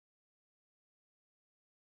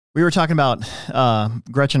We were talking about,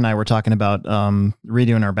 Gretchen and I were talking about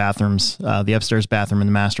redoing our bathrooms, the upstairs bathroom and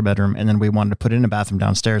the master bedroom. And then we wanted to put in a bathroom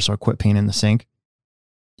downstairs. So I quit peeing in the sink.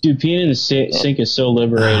 Dude, peeing in the sink is so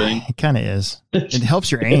liberating. It kind of is. It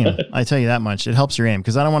helps your aim. I tell you that much. It helps your aim.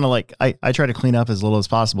 Because I don't want to I try to clean up as little as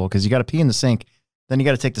possible. Because you got to pee in the sink. Then you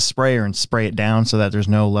got to take the sprayer and spray it down so that there's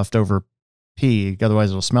no leftover pee. Otherwise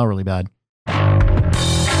it'll smell really bad.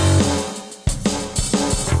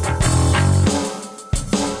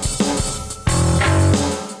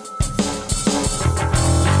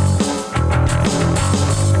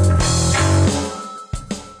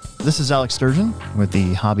 This is Alex Sturgeon with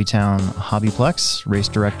the Hobbytown Hobbyplex, race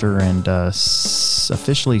director and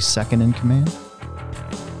officially second in command.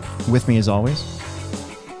 With me as always,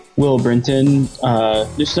 Will Brinton,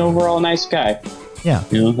 just an overall nice guy. Yeah.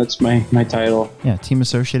 That's my title. Yeah, Team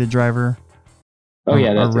Associated driver. Oh,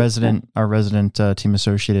 yeah. Our resident Team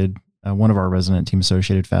Associated, one of our resident Team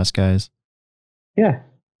Associated fast guys. Yeah.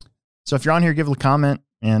 So if you're on here, give a comment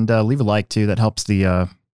and leave a like too. That helps it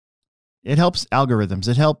helps algorithms.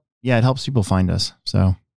 It helps people find us.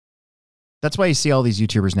 So that's why you see all these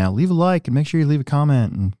YouTubers now. Leave a like and make sure you leave a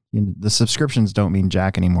comment. And the subscriptions don't mean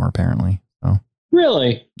jack anymore, apparently. So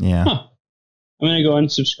really? Yeah. Huh. I'm going to go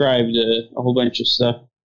and subscribe to a whole bunch of stuff.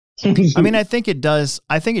 I mean, I think it does.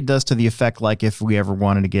 I think it does to the effect, like if we ever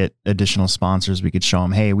wanted to get additional sponsors, we could show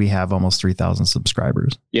them, hey, we have almost 3,000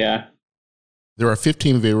 subscribers. Yeah. There are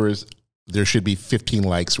 15 viewers. There should be 15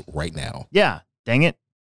 likes right now. Yeah. Dang it.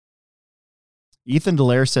 Ethan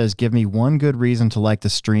Delaire says, give me one good reason to like the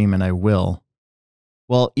stream and I will.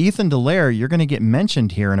 Well, Ethan Delaire, you're going to get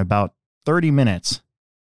mentioned here in about 30 minutes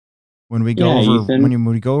when we go when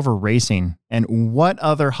we go over racing. And what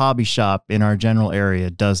other hobby shop in our general area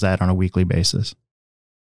does that on a weekly basis?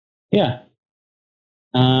 Yeah.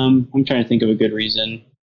 I'm trying to think of a good reason.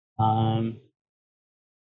 Nope,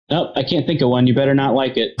 I can't think of one. You better not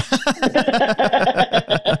like it.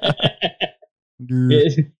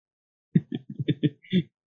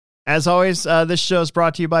 As always, this show is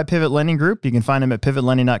brought to you by Pivot Lending Group. You can find them at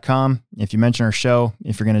pivotlending.com. If you mention our show,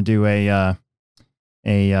 if you're going to do a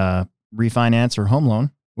refinance or home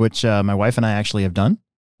loan, which my wife and I actually have done,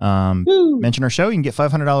 mention our show. You can get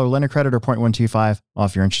 $500 lender credit or 0.125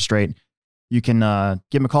 off your interest rate. You can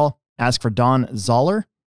give them a call, ask for Don Zoller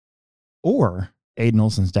or Aiden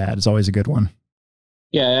Olson's dad. It's always a good one.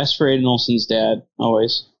 Yeah, ask for Aiden Olson's dad,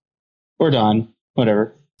 always. Or Don,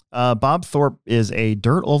 whatever. Bob Thorpe is a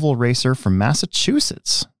dirt oval racer from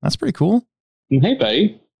Massachusetts. That's pretty cool. Hey,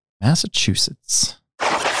 buddy. Massachusetts.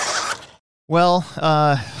 Well,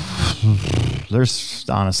 there's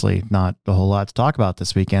honestly not a whole lot to talk about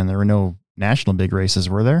this weekend. There were no national big races,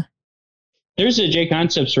 were there? There's a J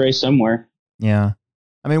Concepts race somewhere. Yeah.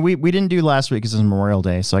 I mean, we didn't do last week because it was Memorial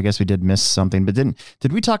Day, so I guess we did miss something. But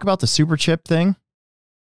did we talk about the Super Chip thing?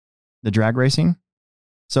 The drag racing?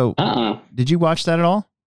 So did you watch that at all?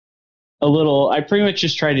 A little. I pretty much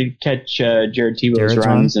just tried to catch Jared Tebow's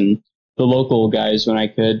runs and the local guys when I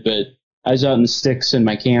could, but I was out in the sticks in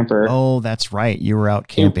my camper. Oh, that's right. You were out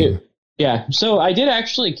camping. Yeah. So I did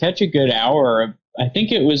actually catch a good hour. I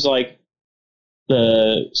think it was like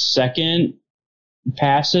the second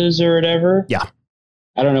passes or whatever. Yeah.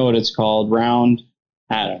 I don't know what it's called. Round.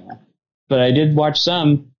 I don't know. But I did watch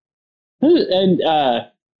some. And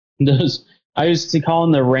those, I used to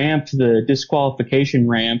call the ramp the disqualification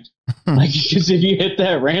ramp. Like, because if you hit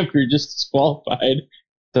that ramp, you're just disqualified.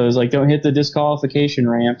 So I was like, don't hit the disqualification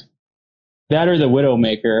ramp. That or the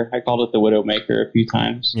Widowmaker. I called it the Widowmaker a few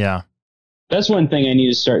times. Yeah. That's one thing I need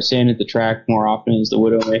to start saying at the track more often is the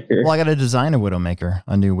Widowmaker. Well, I got to design a Widowmaker,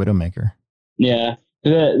 a new Widowmaker. Yeah.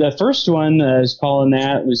 The first one I was calling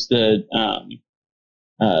that was the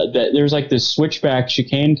there was like this switchback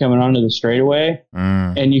chicane coming onto the straightaway,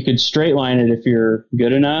 and you could straight line it if you're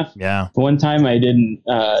good enough. Yeah. One time I didn't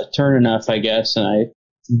turn enough, I guess, and I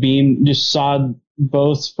just sawed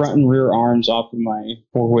both front and rear arms off of my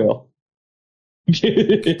four wheel.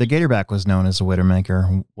 The Gatorback was known as a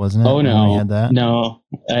Widowmaker, wasn't it? Oh no, you had that? No,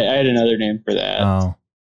 I had another name for that. Oh,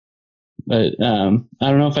 but I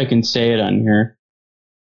don't know if I can say it on here.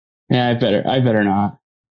 Yeah, I better not.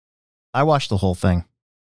 I watched the whole thing.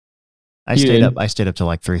 I stayed up till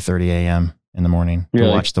like 3:30 a.m. in the morning to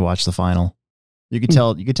watch the final. You could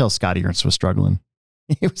tell Scotty Ernst was struggling.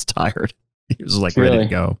 He was tired. He was like ready to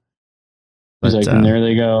go. But, he's like, and there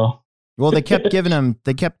they go. Well, they kept giving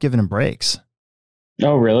him breaks.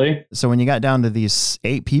 Oh, really? So when you got down to these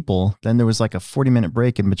 8 people, then there was like a 40-minute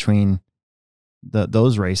break in between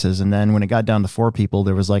those races, and then when it got down to 4 people,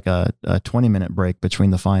 there was like a 20-minute break between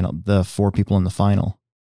the 4 people in the final.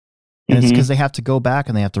 And it's because they have to go back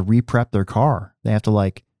and they have to re-prep their car. They have to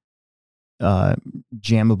like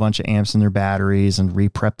jam a bunch of amps in their batteries and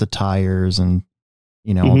re-prep the tires and,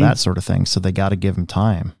 all that sort of thing. So they got to give them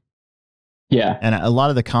time. Yeah. And a lot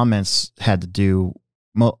of the comments had to do,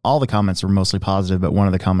 all the comments were mostly positive, but one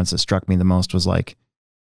of the comments that struck me the most was like,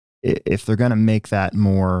 if they're going to make that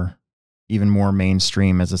even more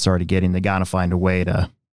mainstream as it's already getting, they got to find a way to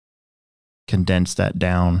condense that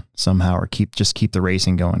down somehow, or keep the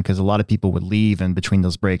racing going. Because a lot of people would leave in between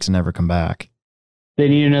those breaks and never come back. They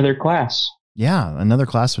need another class. Yeah, another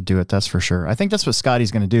class would do it. That's for sure. I think that's what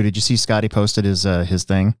Scotty's going to do. Did you see Scotty posted his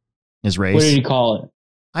thing, his race? What did he call it?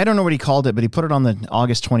 I don't know what he called it, but he put it on the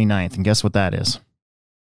August 29th. And guess what that is?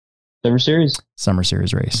 Summer Series? Summer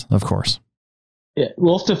Series race, of course. Yeah,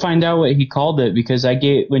 we'll have to find out what he called it, because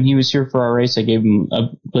when he was here for our race, I gave him a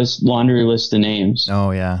laundry list of names.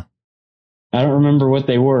 Oh, yeah. I don't remember what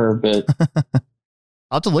they were, but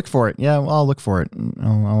I'll have to look for it. Yeah, well, I'll look for it.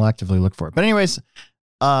 I'll actively look for it. But anyways,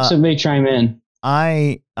 somebody chime in.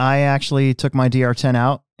 I actually took my DR10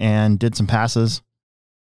 out and did some passes,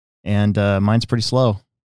 and mine's pretty slow.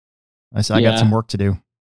 I got some work to do.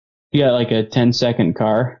 You got like a 10-second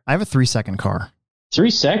car. I have a 3-second car. 3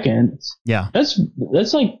 seconds? Yeah. That's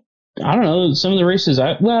like, I don't know, some of the races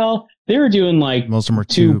they were doing like most of them were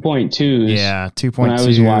 2.2s. Yeah, 2.2, when I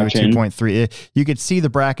was watching. 2.3. You could see the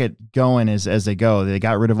bracket going as they go. They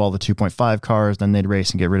got rid of all the 2.5 cars, then they'd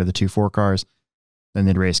race and get rid of the 2.4 cars. Then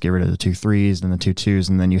they'd race, get rid of the 2.3s, then the 2.2s,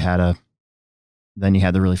 and then you had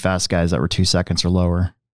the really fast guys that were 2 seconds or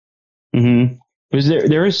lower. Mm-hmm.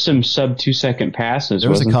 There was some sub 2 second passes?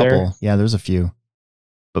 There was a couple. There? Yeah, there's a few.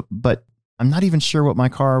 But I'm not even sure what my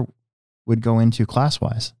car would go into class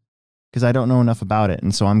wise, because I don't know enough about it,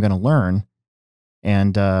 and so I'm going to learn.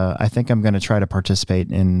 And I think I'm going to try to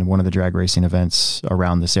participate in one of the drag racing events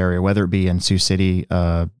around this area, whether it be in Sioux City,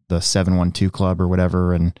 the 712 Club or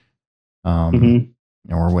whatever, and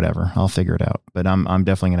or whatever. I'll figure it out. But I'm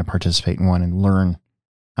definitely going to participate in one and learn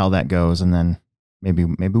how that goes, and then maybe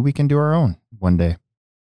we can do our own one day.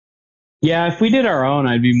 Yeah, if we did our own,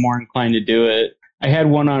 I'd be more inclined to do it. I had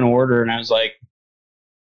one on order, and I was like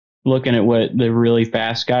looking at what the really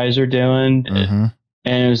fast guys are doing, and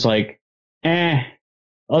it was like, I'll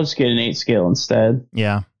just get an 8 scale instead.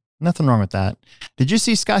 Yeah, nothing wrong with that. Did you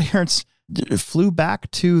see Scotty Ernst flew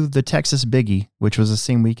back to the Texas Biggie, which was the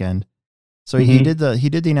same weekend? So he did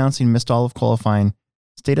the announcing, missed all of qualifying,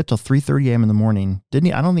 stayed up till 3:30 a.m. in the morning. Didn't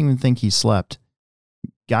he? I don't even think he slept.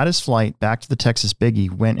 Got his flight back to the Texas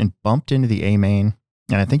Biggie, went and bumped into the A main,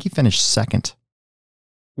 and I think he finished second.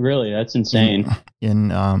 Really? That's insane. In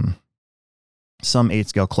some 8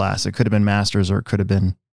 scale class. It could have been Masters or it could have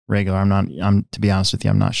been regular. I'm to be honest with you,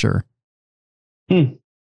 I'm not sure.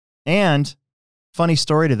 And funny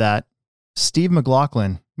story to that, Steve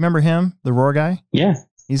McLaughlin, remember him, the Roar guy? Yeah.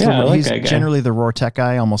 He's that guy. Generally the Roar Tech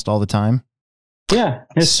guy almost all the time. Yeah,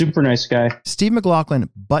 he's a super nice guy. Steve McLaughlin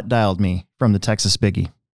butt dialed me from the Texas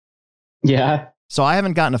Biggie. Yeah. So I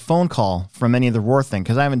haven't gotten a phone call from any of the Roar thing,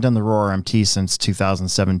 because I haven't done the Roar MT since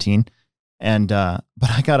 2017. And but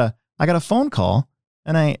I got a phone call,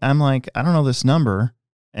 and I'm like, I don't know this number.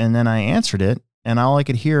 And then I answered it, and all I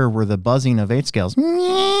could hear were the buzzing of 8 scales. And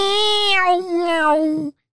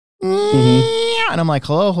I'm like,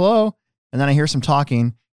 hello. And then I hear some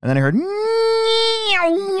talking, and then I heard,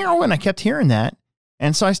 and I kept hearing that.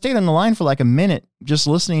 And so I stayed on the line for like a minute, just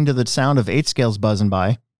listening to the sound of 8 scales buzzing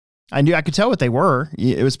by. I could tell what they were.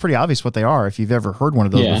 It was pretty obvious what they are if you've ever heard one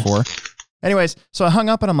of those before. Anyways, so I hung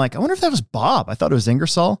up, and I'm like, I wonder if that was Bob. I thought it was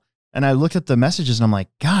Ingersoll. And I looked at the messages, and I'm like,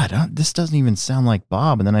 God, this doesn't even sound like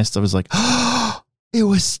Bob. And then I was like, oh, it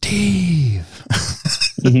was Steve.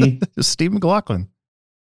 It was Steve McLaughlin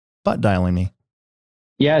butt dialing me.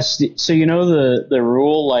 Yes. So the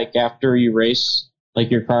rule, like after you race, like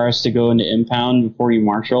your car has to go into impound before you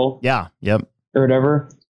marshal. Yeah. Yep. Or whatever.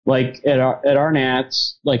 Like at our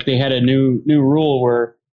Nats, like they had a new rule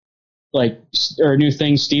where, like, or a new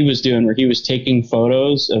thing Steve was doing where he was taking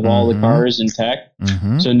photos of all the cars and tech.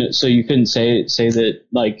 So you couldn't say that,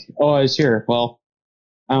 like, oh, I was here. Well,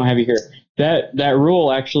 I don't have you here. That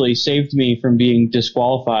rule actually saved me from being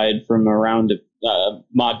disqualified from a round of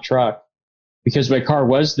mod truck, because my car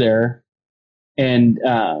was there, and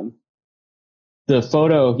the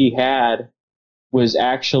photo he had was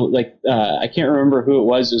actually like, I can't remember who it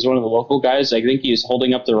was. It was one of the local guys. I think he was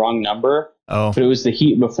holding up the wrong number. Oh, but it was the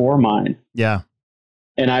heat before mine. Yeah.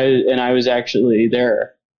 And I was actually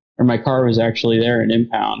there, or my car was actually there in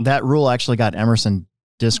impound. That rule actually got Emerson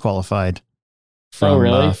disqualified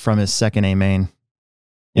from from his second A main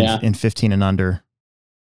in 15 and under,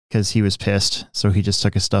 because he was pissed. So he just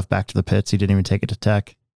took his stuff back to the pits. He didn't even take it to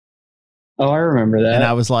tech. Oh, I remember that. And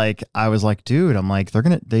I was like, dude, I'm like,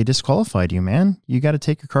 they disqualified you, man. You got to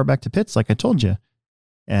take your car back to pits, like I told you.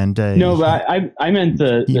 And no, but I meant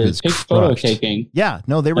the photo taking. Yeah,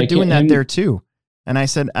 no, they were doing that there too. And I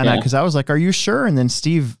said, because I was like, are you sure? And then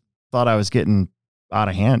Steve thought I was getting out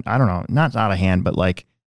of hand. I don't know, not out of hand, but like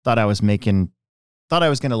thought I was going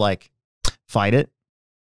to like fight it,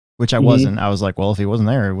 which I wasn't. I was like, well, if he wasn't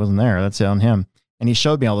there, he wasn't there. That's on him. And he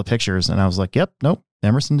showed me all the pictures and I was like, yep, nope.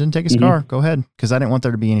 Emerson didn't take his car. Go ahead. Cause I didn't want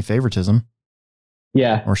there to be any favoritism.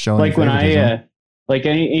 Yeah. Or showing like when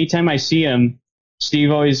anytime I see him, Steve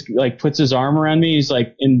always like puts his arm around me. He's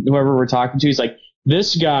like, and whoever we're talking to, he's like,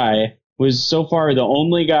 this guy was so far the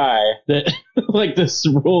only guy that like this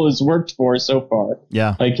rule has worked for so far.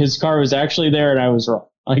 Yeah. Like his car was actually there and I was wrong.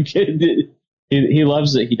 Like he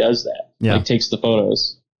loves that he does that. Yeah. Like takes the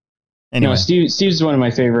photos. Anyway. No, Steve's one of my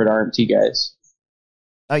favorite RMT guys.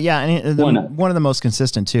 Yeah, and one of the most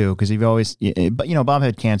consistent too, because you've always, but Bob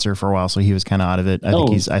had cancer for a while, so he was kind of out of it. I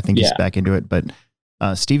think he's back into it. But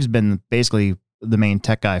Steve's been basically the main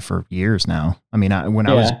tech guy for years now. I mean, when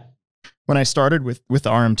I started with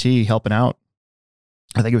RMT helping out,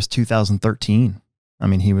 I think it was 2013. I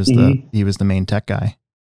mean, he was the main tech guy,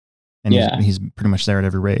 and he's pretty much there at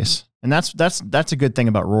every race. And that's a good thing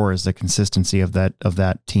about Roar is the consistency of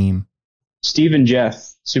that team. Steve and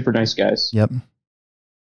Jeff, super nice guys. Yep.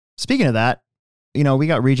 Speaking of that, we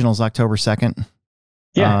got regionals October 2nd.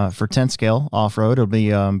 Yeah. For 10 scale off road. It'll be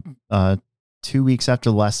 2 weeks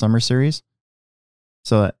after the last summer series.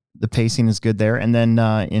 So the pacing is good there. And then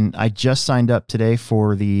I just signed up today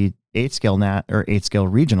for the 8 scale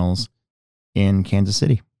regionals in Kansas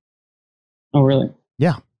City. Oh, really?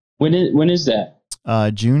 Yeah. When is that?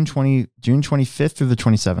 June 25th through the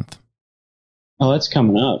 27th. Oh, that's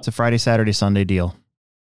coming up. It's a Friday, Saturday, Sunday deal.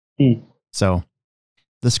 So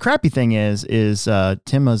this crappy thing is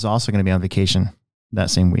Tim is also going to be on vacation that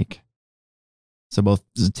same week. So both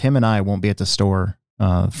Tim and I won't be at the store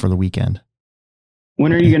for the weekend.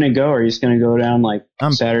 When are you going to go? Are you just going to go down like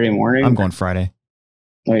Saturday morning? I'm going Friday.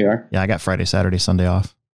 Oh, you are? Yeah, I got Friday, Saturday, Sunday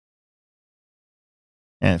off.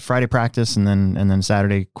 And Friday practice and then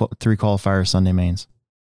Saturday 3 qualifiers, Sunday mains.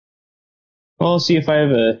 Well, I'll see if I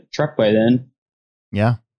have a truck by then.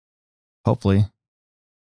 Yeah. Hopefully.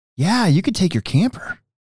 Yeah, you could take your camper.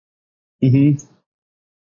 Mm-hmm.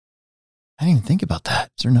 I didn't even think about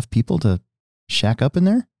that. Is there enough people to shack up in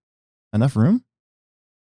there? Enough room?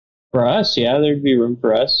 For us, yeah, there'd be room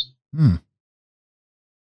for us.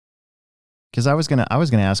 Because I was gonna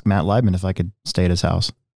ask Matt Leibman if I could stay at his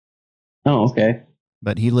house. Oh, okay.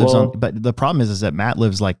 But he lives but the problem is that Matt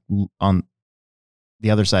lives like on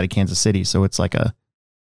the other side of Kansas City, so it's like a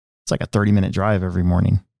 30-minute drive every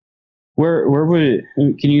morning. Where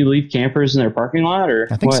can you leave campers in their parking lot or?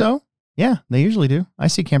 I think so. Yeah, they usually do. I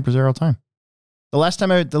see campers there all the time. The last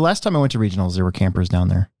time I went to regionals, there were campers down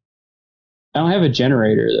there. I don't have a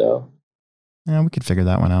generator though. Yeah, we could figure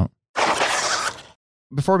that one out.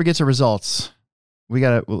 Before we get to results,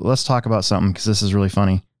 let's talk about something because this is really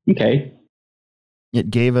funny. Okay. It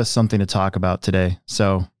gave us something to talk about today.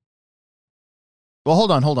 So, well,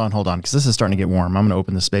 hold on, because this is starting to get warm. I'm going to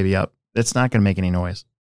open this baby up. It's not going to make any noise.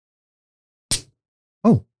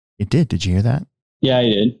 Oh, it did. Did you hear that? Yeah, I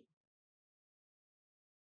did.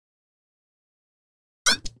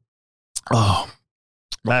 Oh,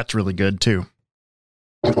 that's really good too.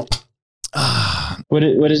 What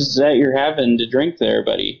is that you're having to drink there,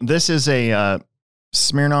 buddy? This is a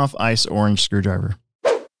Smirnoff Ice Orange Screwdriver.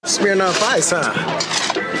 Smirnoff Ice, huh?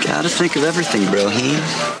 Gotta think of everything, bro.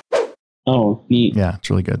 Oh, neat. Yeah, it's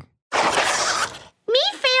really good. Me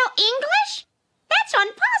fail English? That's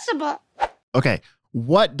impossible. Okay,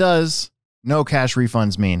 what does no cash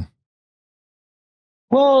refunds mean?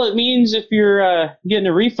 Well, it means if you're getting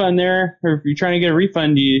a refund there, or if you're trying to get a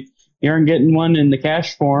refund, you aren't getting one in the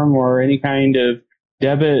cash form or any kind of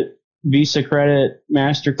debit, Visa, credit,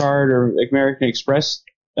 MasterCard, or American Express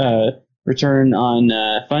return on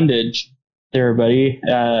fundage there, buddy.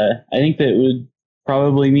 I think that would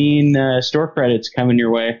probably mean store credits coming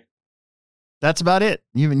your way. That's about it.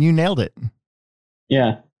 You nailed it.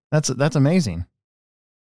 Yeah. That's amazing.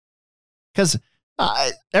 Because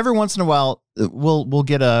every once in a while we'll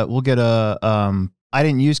get a I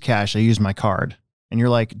didn't use cash, I used my card. And you're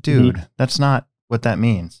like, dude, that's not what that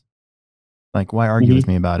means. Like, why argue with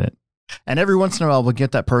me about it? And every once in a while we'll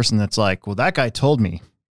get that person that's like, well, that guy told me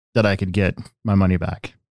that I could get my money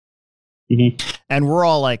back. And we're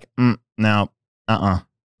all like, no,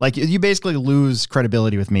 Like you basically lose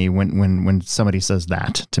credibility with me when somebody says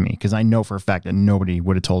that to me, because I know for a fact that nobody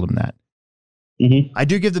would have told him that. I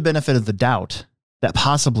do give the benefit of the doubt that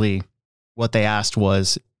possibly what they asked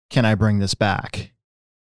was, can I bring this back?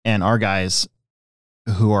 And our guys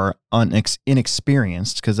who are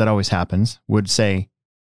inexperienced, because that always happens, would say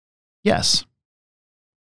yes.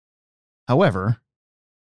 However,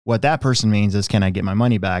 what that person means is, can I get my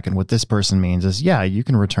money back? And what this person means is, yeah, you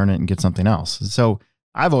can return it and get something else. So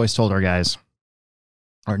I've always told our guys,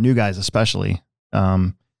 our new guys especially,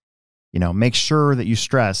 make sure that you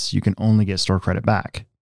stress you can only get store credit back.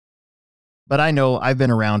 But I know I've been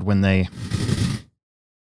around when they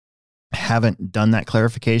haven't done that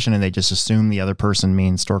clarification and they just assume the other person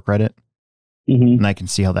means store credit. Mm-hmm. And I can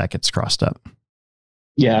see how that gets crossed up.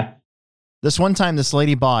 Yeah. This one time, this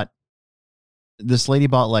lady bought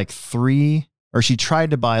like three, or she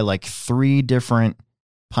tried to buy like three different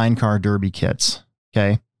Pine Car Derby kits.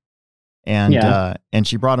 Okay. And, and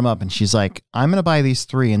she brought them up and she's like, I'm going to buy these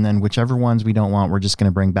three. And then whichever ones we don't want, we're just going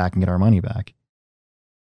to bring back and get our money back.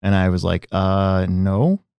 And I was like,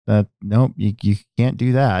 nope, you can't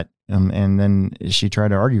do that. And then she tried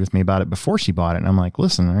to argue with me about it before she bought it. And I'm like,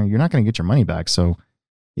 listen, you're not going to get your money back. So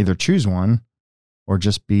either choose one or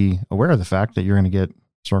just be aware of the fact that you're going to get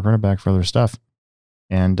store credit back for other stuff.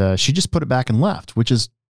 And she just put it back and left, which is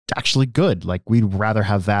actually good. Like, we'd rather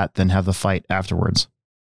have that than have the fight afterwards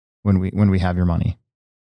when we have your money.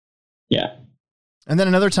 Yeah. And then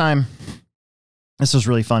another time, this was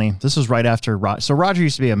really funny. This was right after so Roger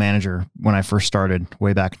used to be a manager when I first started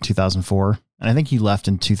way back in 2004. And I think he left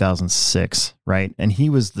in 2006, right? And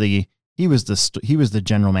he was the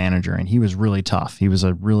general manager, and he was really tough. He was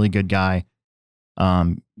a really good guy.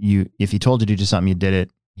 If he told you to do something, you did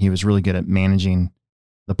it. He was really good at managing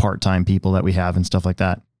the part-time people that we have and stuff like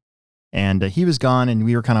that. And he was gone, and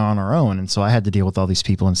we were kind of on our own. And so I had to deal with all these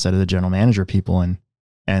people instead of the general manager people.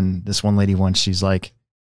 And this one lady once, she's like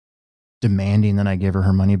demanding that I give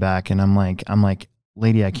her money back. And I'm like,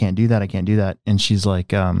 lady, I can't do that. I can't do that. And she's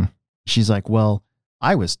like, well,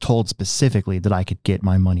 I was told specifically that I could get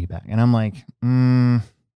my money back. And I'm like, no,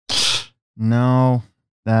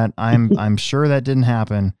 that I'm sure that didn't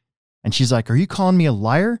happen. And she's like, are you calling me a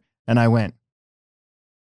liar? And I went,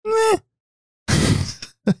 meh.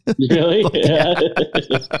 Really? Yeah.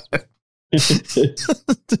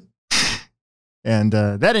 And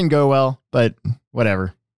that didn't go well, but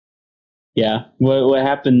whatever. Yeah. What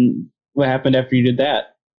happened? What happened after you did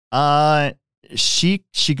that? She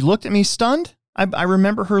looked at me stunned. I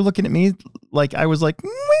remember her looking at me like I was like,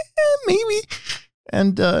 maybe.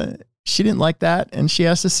 And she didn't like that. And she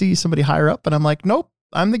asked to see somebody higher up. And I'm like, nope,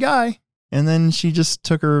 I'm the guy. And then she just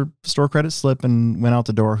took her store credit slip and went out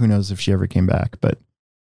the door. Who knows if she ever came back. But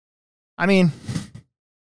I mean,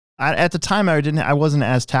 at the time I wasn't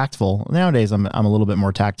as tactful. Nowadays I'm a little bit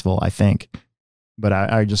more tactful, I think. But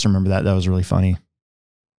I just remember that was really funny.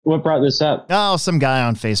 What brought this up? Oh, some guy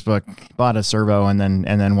on Facebook bought a servo and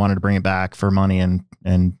then wanted to bring it back for money and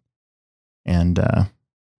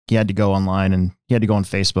he had to go online and he had to go on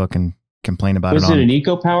Facebook and complain about it. Was it an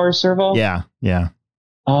EcoPower servo? Yeah.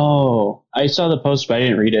 Oh, I saw the post, but I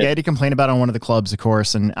didn't read it. He had to complain about it on one of the clubs, of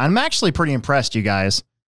course. And I'm actually pretty impressed, you guys.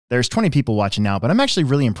 There's 20 people watching now, but I'm actually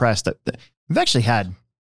really impressed that we've actually had.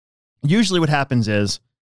 Usually what happens is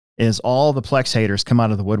all the Plex haters come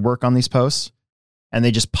out of the woodwork on these posts and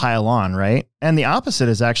they just pile on, right? And the opposite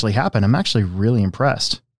has actually happened. I'm actually really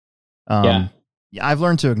impressed. Yeah, I've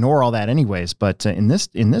learned to ignore all that anyways, but in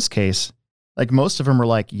this case, like most of them were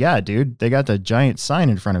like, yeah, dude, they got the giant sign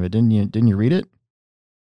in front of it. Didn't you read it?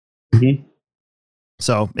 Mm-hmm.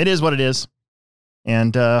 So it is what it is.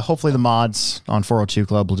 And hopefully the mods on 402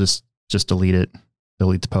 Club will just delete it.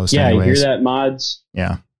 Delete the post anyways. You hear that, mods?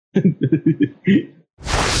 Yeah.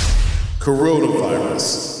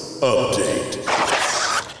 Coronavirus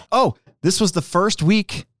update. Oh, this was the first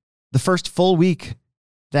full week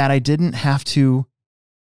that I didn't have to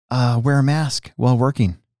wear a mask while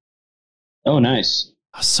working. Oh, nice.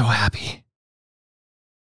 I was so happy.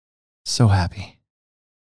 So happy.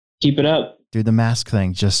 Keep it up. Dude, the mask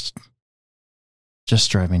thing just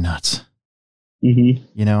drive me nuts. Mm-hmm.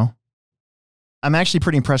 You know? I'm actually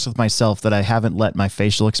pretty impressed with myself that I haven't let my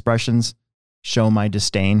facial expressions show my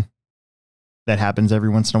disdain. That happens every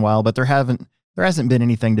once in a while, but there hasn't been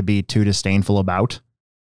anything to be too disdainful about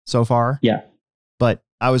so far. Yeah. But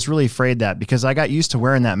I was really afraid that because I got used to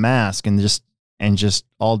wearing that mask and just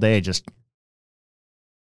all day just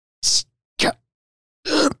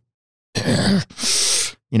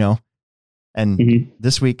you know. And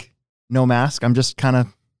this week, no mask. I'm just kind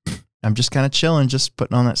of chilling, just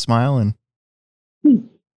putting on that smile and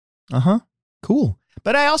cool.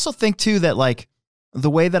 But I also think too that like the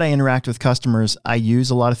way that I interact with customers, I use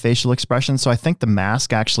a lot of facial expressions. So I think the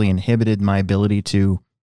mask actually inhibited my ability to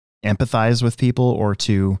empathize with people or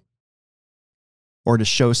to or to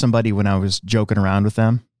show somebody when I was joking around with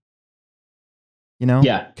them. You know?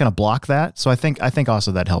 Yeah. Kind of block that. So I think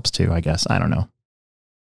also that helps too, I guess. I don't know.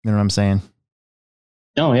 You know what I'm saying?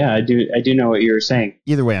 Oh yeah, I do know what you were saying.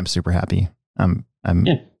 Either way, I'm super happy.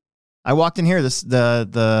 Yeah. I walked in here,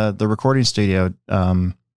 the recording studio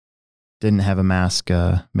didn't have a mask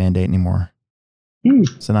mandate anymore.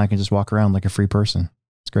 So now I can just walk around like a free person.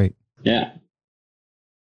 It's great. Yeah.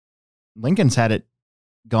 Lincoln's had it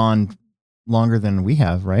gone longer than we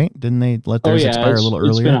have, right? Didn't they let theirs expire a little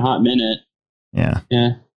earlier? It's been a hot minute. Yeah. Yeah.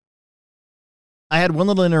 I had one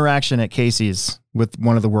little interaction at Casey's with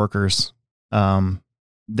one of the workers.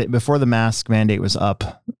 Before the mask mandate was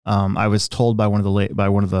up, I was told by one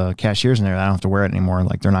of the cashiers in there that I don't have to wear it anymore.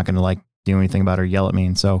 Like they're not going to like do anything about it or yell at me.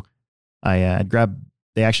 And so I had grabbed.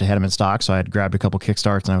 They actually had them in stock, so I had grabbed a couple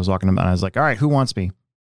Kickstarts and I was walking them out. And I was like, "All right, who wants me?"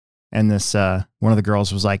 And this one of the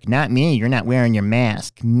girls was like, "Not me. You're not wearing your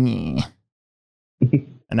mask." Me.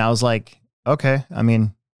 And I was like, "Okay. I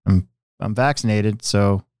mean, I'm vaccinated,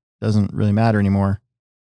 so it doesn't really matter anymore."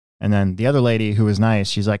 And then the other lady who was nice,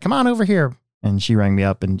 she's like, "Come on over here." And she rang me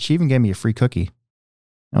up and she even gave me a free cookie.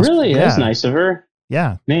 Really? That's nice of her.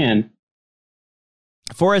 Yeah. Man.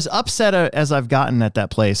 For as upset as I've gotten at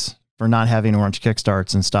that place for not having orange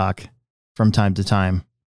Kickstarts in stock from time to time,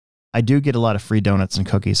 I do get a lot of free donuts and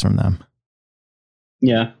cookies from them.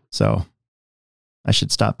 Yeah. So I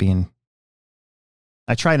should stop being...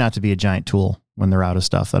 I try not to be a giant tool when they're out of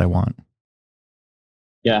stuff that I want.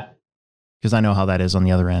 Yeah. Because I know how that is on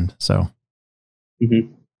the other end. So...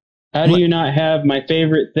 Mm-hmm. How do you not have my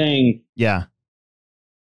favorite thing? Yeah.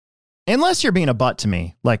 Unless you're being a butt to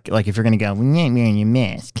me. Like if you're going to go, "You ain't wearing your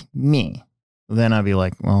mask, me." Then I'd be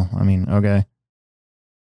like, well, I mean, okay.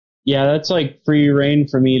 Yeah, that's like free reign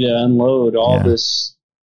for me to unload all this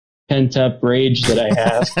pent up rage that I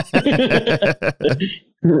have.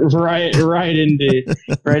 right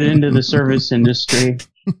into the service industry.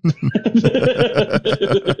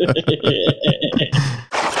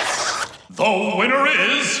 The winner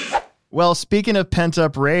is... Well, speaking of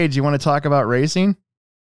pent-up rage, you want to talk about racing?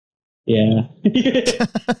 Yeah.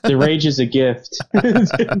 The rage is a gift.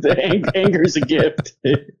 The anger is a gift.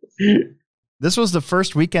 This was the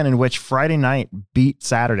first weekend in which Friday night beat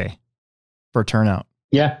Saturday for turnout.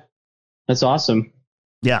 Yeah. That's awesome.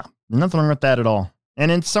 Yeah. Nothing wrong with that at all.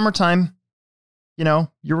 And in summertime, you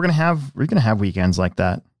know, you're going to have weekends like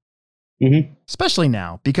that. Mm-hmm. Especially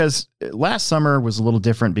now, because last summer was a little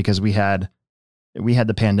different because we had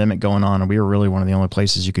the pandemic going on and we were really one of the only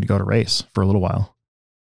places you could go to race for a little while.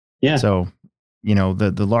 Yeah. So, you know,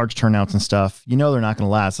 the large turnouts and stuff, you know, they're not going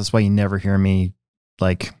to last. That's why you never hear me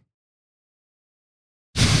like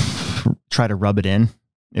try to rub it in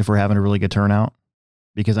if we're having a really good turnout,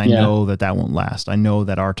 because I know that won't last. I know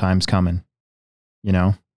that our time's coming, you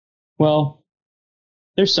know? Well,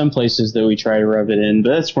 there's some places that we try to rub it in, but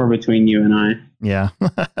that's more between you and I. Yeah.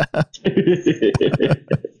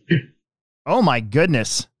 Oh my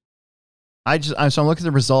goodness. So I'm looking at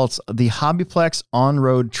the results. The Hobbyplex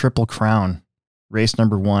On-Road Triple Crown race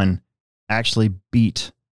number 1 actually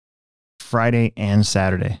beat Friday and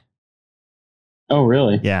Saturday. Oh,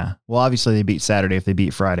 really? Yeah. Well, obviously they beat Saturday if they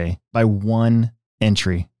beat Friday by 1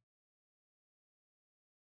 entry.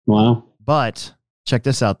 Wow. But check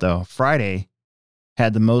this out though. Friday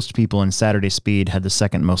had the most people and Saturday Speed had the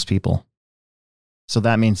second most people. So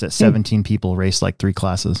that means that 17 people raced like 3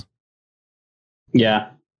 classes. Yeah.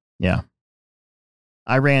 Yeah.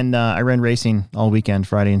 I ran racing all weekend,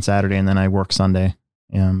 Friday and Saturday, and then I worked Sunday.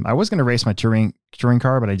 I was going to race my touring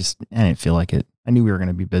car, but I didn't feel like it. I knew we were going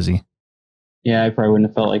to be busy. Yeah, I probably wouldn't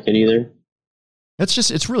have felt like it either.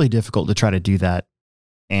 It's really difficult to try to do that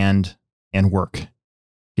and work,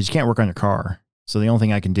 because you can't work on your car. So the only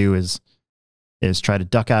thing I can do is try to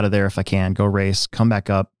duck out of there if I can, go race, come back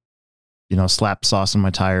up, you know, slap sauce on my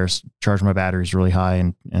tires, charge my batteries really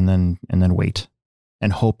high, and then wait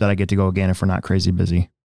and hope that I get to go again if we're not crazy busy.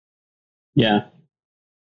 Yeah.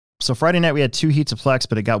 So Friday night we had 2 heats of Plex,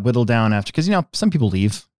 but it got whittled down after, because, you know, some people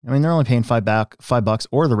leave. I mean, they're only paying $5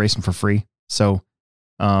 or they're racing for free. So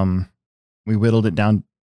we whittled it down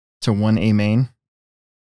to 1 A main.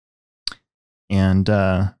 And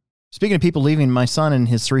speaking of people leaving, my son and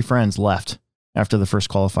his 3 friends left after the first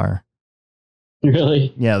qualifier.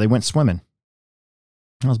 Really? Yeah, they went swimming.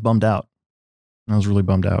 I was bummed out. I was really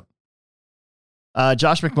bummed out.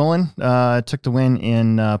 Josh McMullen took the win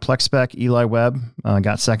in Plex Spec. Eli Webb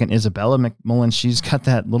got second. Isabella McMullen, she's got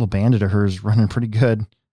that little bandit of hers running pretty good.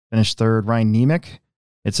 Finished third. Ryan Nemec,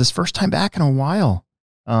 it's his first time back in a while.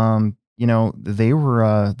 You know, they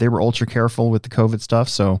were ultra careful with the COVID stuff,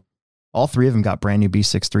 so all 3 of them got brand new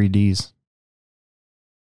B6 3Ds.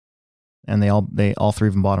 and they all three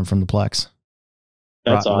of them bought them from the Plex.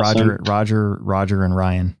 That's awesome. Roger, and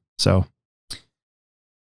Ryan. So,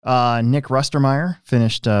 Nick Rustermeyer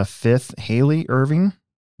finished 5th. Haley Irving,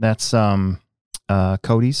 that's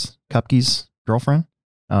Cody's Cupkey's girlfriend,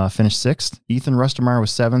 finished 6th. Ethan Rustermeyer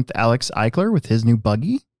was 7th. Alex Eichler with his new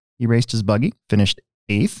buggy, he raced his buggy, finished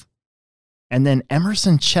 8th. And then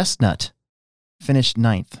Emerson Chestnut finished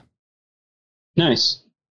 9th. Nice.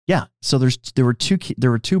 Yeah. So there were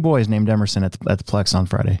two boys named Emerson at the Plex on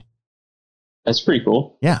Friday. That's pretty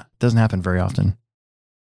cool. Yeah, it doesn't happen very often.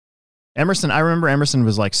 Emerson, I remember Emerson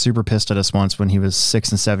was like super pissed at us once when he was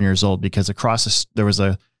 6 and 7 years old because there was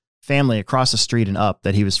a family across the street and up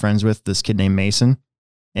that he was friends with, this kid named Mason,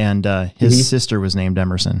 and his sister was named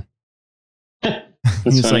Emerson.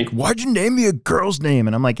 He's funny. like, "Why'd you name me a girl's name?"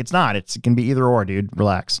 And I'm like, "It's not. It can be either or, dude.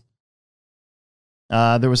 Relax."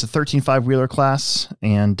 There was a 13.5 wheeler class,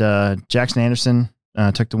 and Jackson Anderson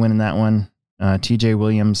took the win in that one. TJ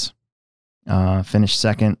Williams finished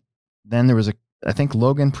 2nd. Then there was I think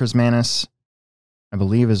Logan Prismanis, I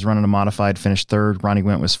believe, is running a modified, finished 3rd. Ronnie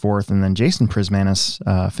Went was 4th, and then Jason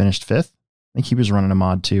Prismanis finished 5th. I think he was running a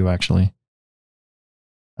mod too, actually.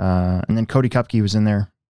 And then Cody Kupke was in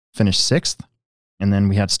there, finished 6th. And then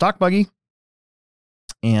we had Stock Buggy,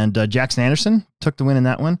 and Jackson Anderson took the win in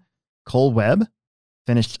that one. Cole Webb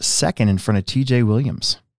finished 2nd in front of TJ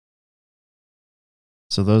Williams.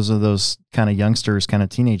 So those are those kind of youngsters, kind of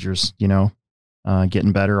teenagers,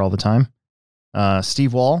 getting better all the time.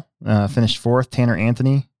 Steve Wall finished 4th. Tanner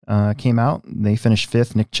Anthony came out. They finished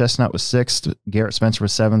 5th. Nick Chestnut was 6th. Garrett Spencer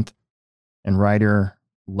was 7th. And Ryder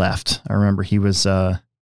left. I remember he was...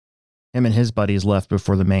 him and his buddies left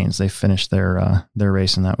before the mains. They finished their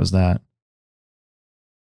race, and that was that.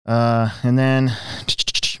 And then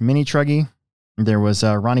Mini Truggy, there was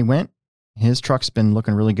Ronnie Went. His truck's been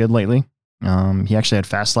looking really good lately. He actually had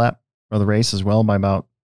fast lap for the race as well by about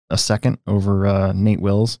a second over Nate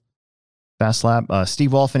Wills. Fast lap.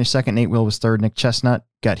 Steve Wall finished 2nd. Nate Will was 3rd. Nick Chestnut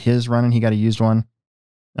got his running. He got a used one.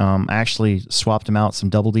 I actually swapped him out some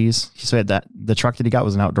double Ds. He said that the truck that he got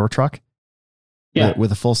was an outdoor truck. Yeah.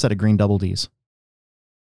 With a full set of green double Ds.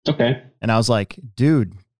 Okay. And I was like,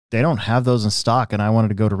 dude, they don't have those in stock. And I wanted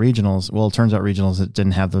to go to regionals. Well, it turns out regionals, it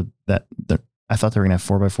didn't have I thought they were going to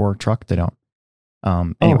have 4x4 truck. They don't.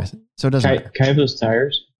 Anyways, so it doesn't matter. Can I have those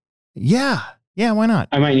tires? Yeah. Yeah. Why not?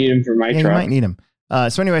 I might need them for my truck. You might need them.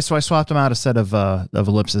 So anyway, I swapped them out a set of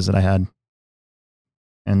ellipses that I had.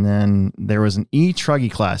 And then there was an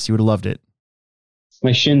E-Truggy class. You would have loved it.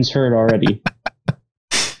 My shins hurt already.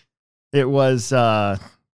 It was, what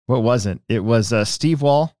was it? It was Steve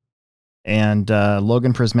Wall and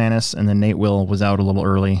Logan Prismanis, and then Nate Will was out a little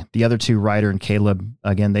early. The other two, Ryder and Caleb,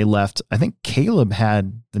 again, they left. I think Caleb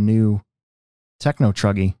had the new Techno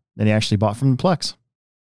Truggy that he actually bought from the Plex.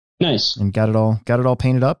 Nice. And got it all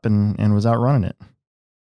painted up and was out running it.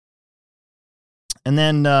 And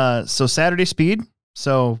then, so Saturday Speed.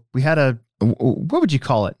 So we had what would you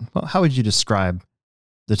call it? How would you describe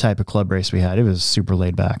the type of club race we had? It was super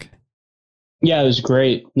laid back. Yeah, it was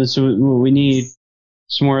great. We need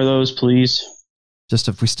some more of those, please. Just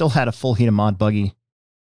if we still had a full heat of mod buggy,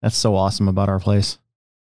 that's so awesome about our place.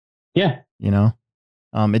 Yeah.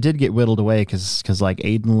 It did get whittled away because like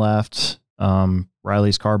Aiden left,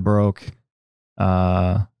 Riley's car broke.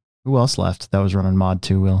 Who else left that was running mod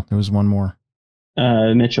 2 wheel? There was one more.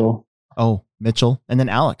 Mitchell. Oh, Mitchell. And then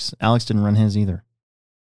Alex. Alex didn't run his either.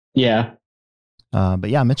 Yeah.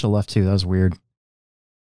 But yeah, Mitchell left too. That was weird.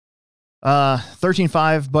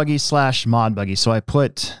 13.5 buggy / mod buggy. So I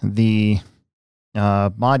put the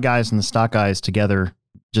mod guys and the stock guys together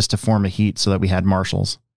just to form a heat so that we had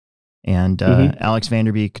marshals. And Alex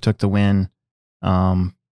Vanderbeek took the win.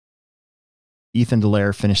 Ethan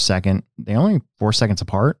Delaire finished 2nd. They're only 4 seconds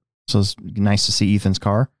apart. So it's nice to see Ethan's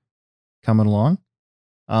car coming along.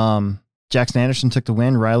 Jackson Anderson took the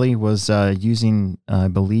win. Riley was using, I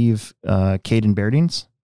believe, Caden Bairding's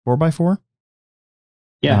 4x4.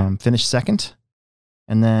 Yeah. Finished 2nd.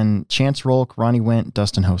 And then Chance Rolk, Ronnie Went,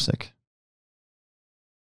 Dustin Hosick.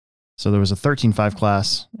 So there was a 13.5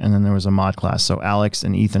 class, and then there was a mod class. So Alex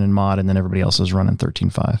and Ethan and mod, and then everybody else was running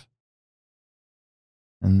 13.5.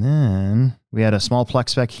 And then we had a small Plex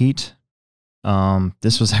spec heat.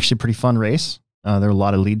 This was actually a pretty fun race. There were a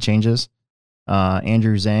lot of lead changes.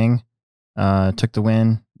 Andrew Zhang took the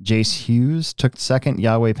win. Jace Hughes took 2nd.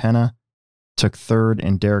 Yahweh Penna took 3rd,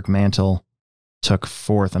 and Derek Mantle took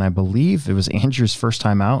 4th. And I believe it was Andrew's first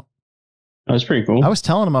time out. That was pretty cool. I was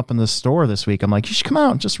telling him up in the store this week, I'm like, you should come out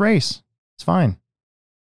and just race. It's fine.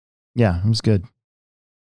 Yeah, it was good.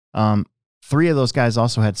 3 of those guys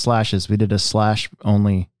also had slashes. We did a slash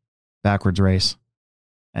only backwards race.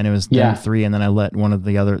 And it was them 3, and then I let one of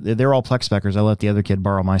the other, they're all Plex speckers. I let the other kid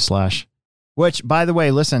borrow my Slash. Which, by the way,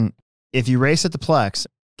 listen, if you race at the Plex,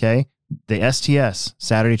 okay, the STS,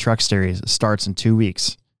 Saturday Truck Series, starts in 2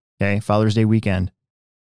 weeks, okay, Father's Day weekend.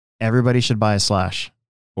 Everybody should buy a Slash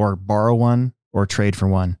or borrow one or trade for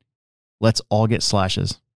one. Let's all get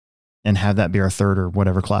Slashes and have that be our third or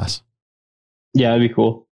whatever class. Yeah, that'd be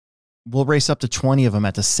cool. We'll race up to 20 of them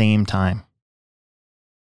at the same time.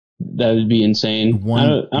 That would be insane.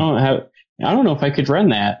 I don't know if I could run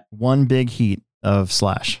that. One big heat of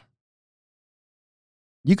Slash.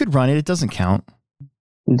 You could run it. It doesn't count.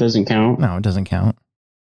 It doesn't count? No, it doesn't count.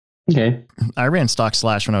 Okay. I ran stock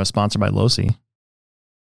Slash when I was sponsored by Losi.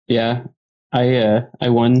 Yeah. I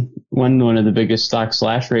won one of the biggest stock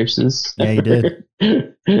Slash races. Yeah, you did.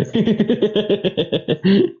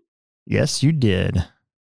 Yes, you did.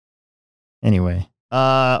 Anyway.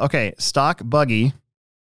 Okay. Stock buggy.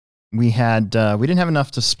 We didn't have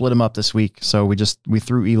enough to split them up this week. So we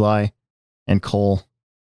threw Eli and Cole,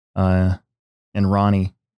 and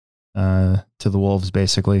Ronnie, to the wolves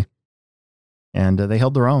basically. And they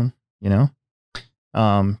held their own, you know.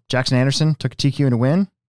 Jackson Anderson took a TQ and a win.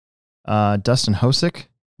 Dustin Hosick,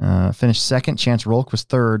 finished second. Chance Rolk was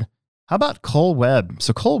third. How about Cole Webb?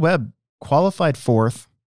 So Cole Webb qualified fourth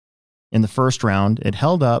in the first round. It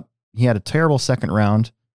held up. He had a terrible second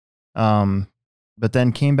round. But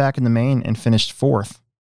then came back in the main and finished fourth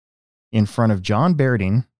in front of John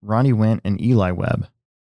Berding, Ronnie Wint, and Eli Webb.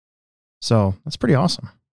 So that's pretty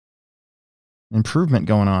awesome. Improvement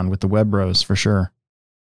going on with the Webb Bros for sure.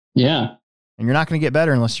 Yeah. And you're not going to get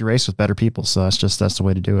better unless you race with better people. So that's the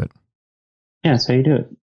way to do it. Yeah, that's how you do it.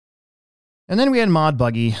 And then we had Mod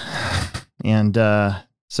Buggy. And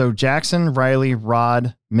so Jackson, Riley,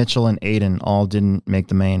 Rod, Mitchell, and Aiden all didn't make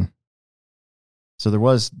the main. So there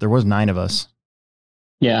was 9 of us.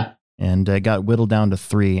 Yeah. And it got whittled down to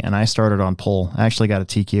 3, and I started on pole. I actually got a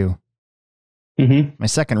TQ. Mm-hmm. My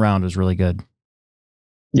second round was really good.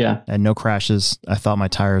 Yeah. I had no crashes. I thought my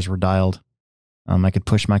tires were dialed. I could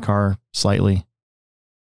push my car slightly.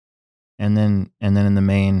 And then in the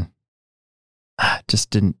main,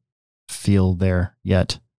 just didn't feel there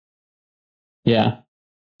yet. Yeah.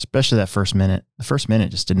 Especially that first minute. The first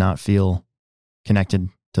minute just did not feel connected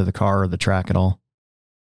to the car or the track at all.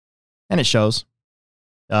 And it shows.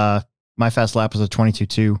 My fast lap was a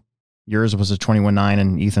 22.2. Yours was a 21.9,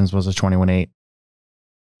 and Ethan's was a 21.8.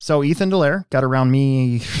 So Ethan Delaire got around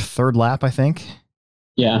me third lap, I think.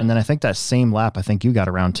 Yeah. And then I think that same lap, I think you got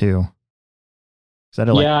around too.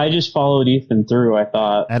 I just followed Ethan through, I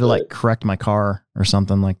thought. I had to correct my car or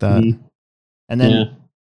something like that. Mm-hmm. And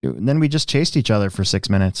then we just chased each other for 6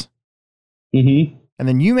 minutes. Mm-hmm. And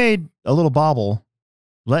then you made a little bobble,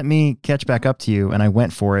 let me catch back up to you, and I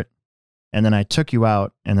went for it. And then I took you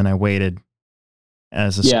out, and then I waited,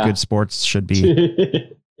 as good sports should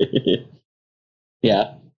be.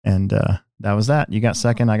 Yeah. And that was that. You got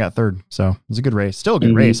second, I got third. So it was a good race. Still a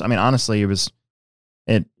good race. I mean, honestly,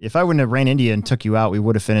 if I wouldn't have ran India and took you out, we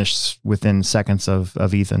would have finished within seconds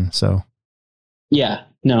of Ethan. So yeah,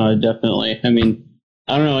 no, definitely. I mean,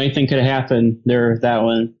 I don't know, anything could have happened there with that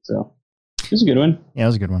one. So it was a good one. Yeah, it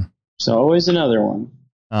was a good one. So always another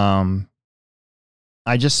one.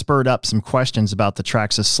 I just spurred up some questions about the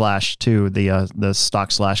Traxxas Slash too, the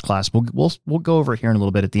stock Slash class. We'll go over it here in a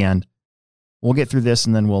little bit at the end. We'll get through this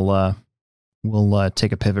and then we'll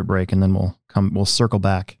take a pivot break and then we'll circle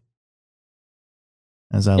back.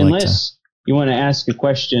 Unless you want to ask a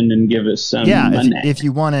question and give us some. Yeah, if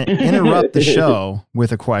you want to interrupt the show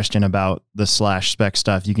with a question about the Slash spec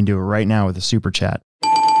stuff, you can do it right now with a super chat.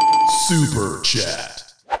 Super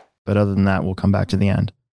chat. But other than that, we'll come back to the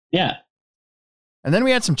end. Yeah. And then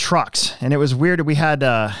we had some trucks, and it was weird. We had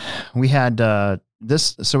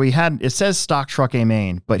this. So it says stock truck A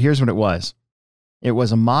main, but here's what it was. It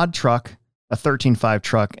was a mod truck, a 13.5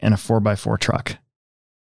 truck, and a 4x4 truck.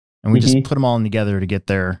 And we just put them all in together to get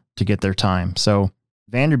their time. So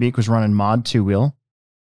Vanderbeek was running mod 2-wheel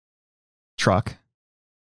truck.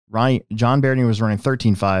 John Berding was running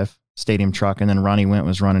 13.5 stadium truck, and then Ronnie Wint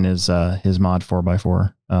was running his mod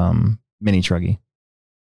 4x4 mini truggy.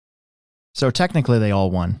 So technically they all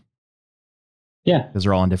won. Yeah. Because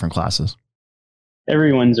they're all in different classes.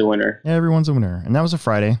 Everyone's a winner. Yeah, everyone's a winner. And that was a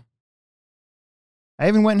Friday. I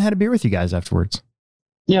even went and had a beer with you guys afterwards.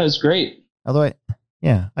 Yeah, it was great. Although I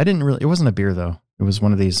didn't really, it wasn't a beer though. It was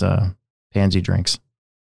one of these pansy drinks.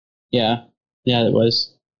 Yeah. Yeah, it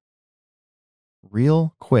was.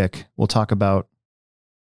 Real quick, we'll talk about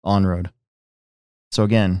on-road. So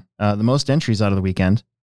again, the most entries out of the weekend,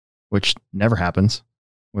 which never happens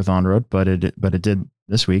with on-road, but it did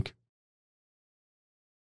this week.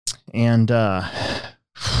 And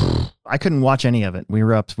I couldn't watch any of it. We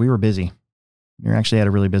were busy. We actually had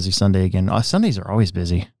a really busy Sunday again. Sundays are always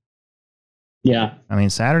busy. Yeah. I mean,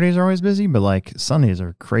 Saturdays are always busy, but like Sundays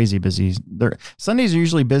are crazy busy. Sundays are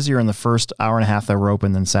usually busier in the first hour and a half that we're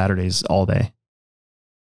open than Saturdays all day.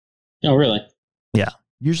 Oh, really? Yeah.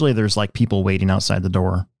 Usually there's like people waiting outside the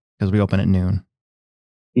door because we open at noon.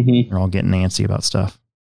 Mm-hmm. They're all getting antsy about stuff.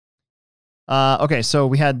 Okay, so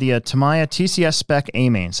we had the Tamiya TCS Spec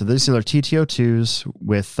A-Main. So these are their TTO2s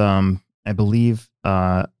with, I believe,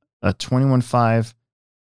 a 21.5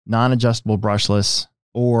 non-adjustable brushless,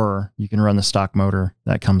 or you can run the stock motor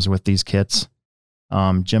that comes with these kits.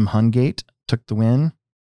 Jim Hungate took the win.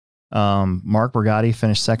 Mark Borgatti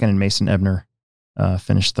finished second, and Mason Ebner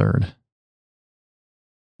finished third.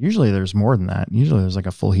 Usually there's more than that. Usually there's like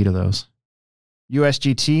a full heat of those.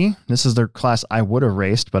 USGT, this is their class I would have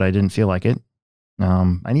raced, but I didn't feel like it.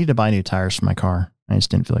 I needed to buy new tires for my car. I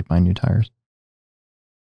just didn't feel like buying new tires.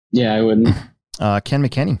 Yeah, I wouldn't. Ken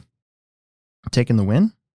McKinney taking the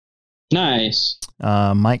win. Nice.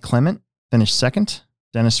 Mike Clement finished second.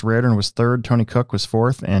 Dennis Reardon was third. Tony Cook was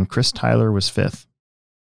fourth. And Chris Tyler was fifth.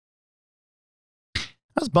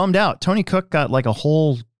 I was bummed out. Tony Cook got like a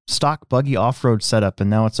whole stock buggy off-road setup, and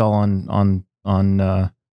now it's all on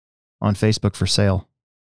Facebook for sale.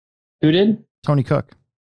 Who did? Tony Cook.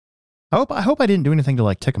 I hope I didn't do anything to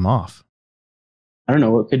like tick him off. I don't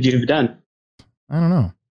know. What could you have done? I don't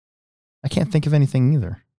know. I can't think of anything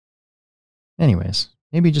either. Anyways,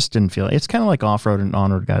 maybe he just didn't feel it. It's kind of like off-road and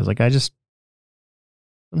on-road guys. Like sometimes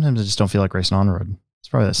I just don't feel like racing on-road. It's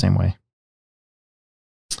probably the same way.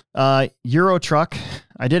 Euro Truck.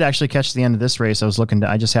 I did actually catch the end of this race.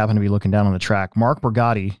 I just happened to be looking down on the track. Mark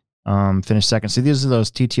Borgatti finished second. So these are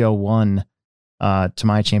those TTO1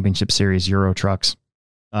 Tamiya Championship Series Euro trucks.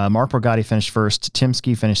 Mark Borgatti finished first. Tim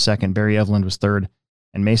Ski finished second. Barry Eveland was third.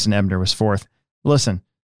 And Mason Ebner was fourth. Listen,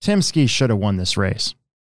 Tim Ski should have won this race.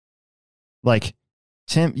 Like,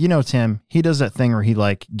 Tim, he does that thing where he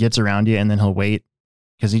like gets around you and then he'll wait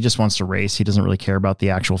because he just wants to race. He doesn't really care about the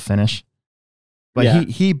actual finish. But yeah.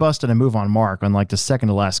 he busted a move on Mark on like the second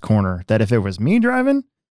to last corner that if it was me driving,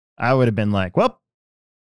 I would have been like, well,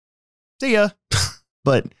 see ya.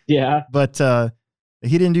 But he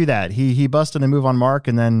didn't do that. He busted a move on Mark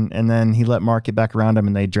and then he let Mark get back around him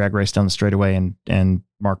and they drag race down the straightaway and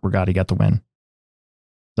Mark Borgatti got the win.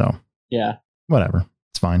 So yeah, whatever.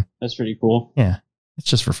 It's fine. That's pretty cool. Yeah. It's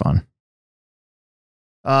just for fun.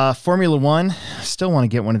 Formula One. Still want to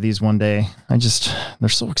get one of these one day. They're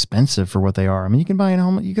so expensive for what they are. I mean, you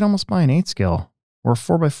can almost buy an 8 scale or a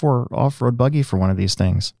 4x4 off-road buggy for one of these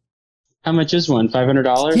things. How much is one?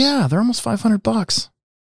 $500? Yeah, they're almost $500.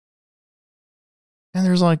 And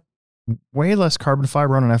there's like way less carbon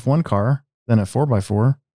fiber on an F1 car than a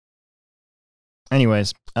 4x4.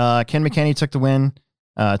 Anyways, Ken McKinney took the win.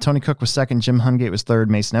 Tony Cook was second. Jim Hungate was third.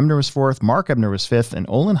 Mason Ebner was fourth. Mark Ebner was fifth. And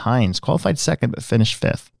Olin Hines qualified second but finished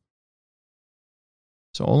fifth.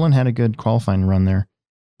 So Olin had a good qualifying run there.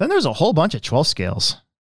 Then there's a whole bunch of 12 scales.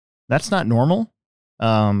 That's not normal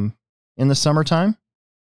in the summertime.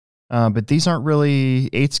 But these aren't really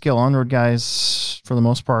 8 scale on-road guys for the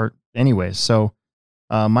most part anyways. So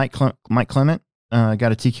Mike Clement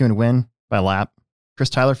got a TQ and a win by a lap. Chris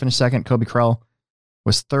Tyler finished second. Kobe Krell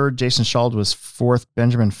was third. Jason Schald was fourth.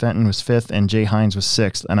 Benjamin Fenton was fifth. And Jay Hines was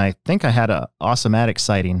sixth. And I think I had a Awesomatic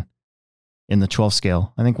sighting in the 12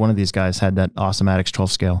 scale. I think one of these guys had that Awesomatics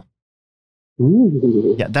 12 scale.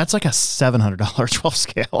 Ooh. Yeah, that's like a $700 12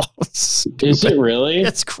 scale. Is it really?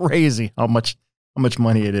 It's crazy how much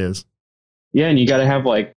money it is. Yeah, and you got to have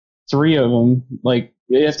like 3 of them. Like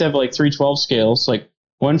you have to have like 3 12 scales, like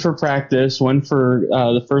one for practice, one for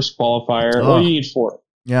the first qualifier. Oh, you need 4.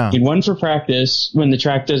 Yeah. You need one for practice when the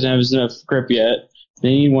track doesn't have enough grip yet.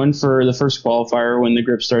 Then you need one for the first qualifier when the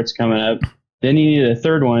grip starts coming up. Then you need a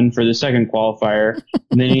third one for the second qualifier.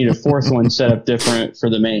 And then you need a fourth one set up different for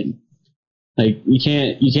the main. Like you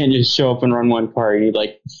can't just show up and run one car. You need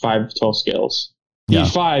like 5 12 scales. You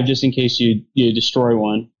need 5 just in case you destroy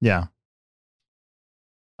one. Yeah.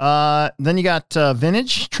 Then you got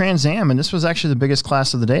Vintage Trans Am, and this was actually the biggest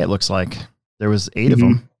class of the day. It looks like there was 8 of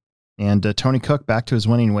them, and Tony Cook back to his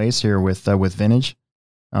winning ways here with Vintage.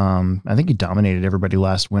 I think he dominated everybody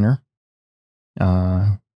last winter.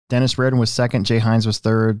 Dennis Reardon was second. Jay Hines was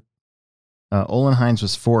third. Olin Hines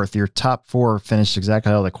was fourth. Your top 4 finished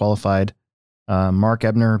exactly how they qualified. Mark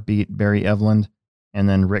Ebner beat Barry Eveland, and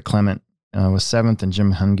then Rick Clement was 7th, and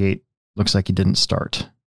Jim Hungate looks like he didn't start.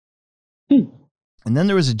 And then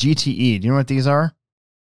there was a GTE. Do you know what these are?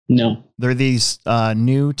 No. They're these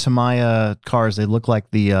new Tamiya cars. They look like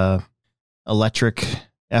the electric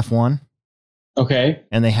F1. Okay.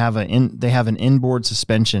 And they have an inboard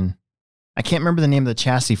suspension I can't remember the name of the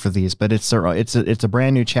chassis for these, but it's a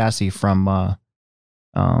brand new chassis from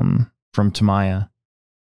Tamiya,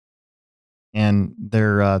 and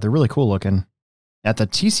they're really cool looking. At the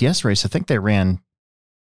TCS race, I think they ran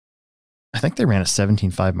a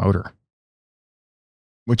 17.5 motor,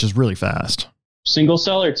 which is really fast. Single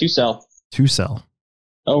cell or 2-cell? 2-cell.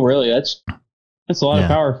 Oh, really? That's a lot of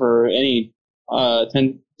power for any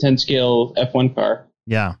 10 scale F1 car.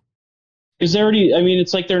 Yeah. Because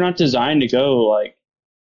it's like they're not designed to go like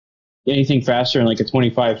anything faster than like a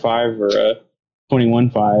 25.5 or a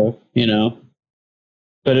 21.5, you know.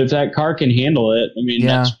 But if that car can handle it,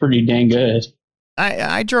 that's pretty dang good.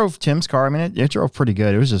 I drove Tim's car. I mean, it drove pretty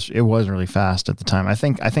good. It was really fast at the time. I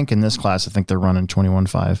think in this class, I think they're running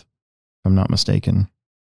 21.5, if I'm not mistaken.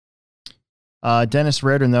 Dennis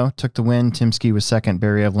Reardon, though, took the win. Tim Ski was second.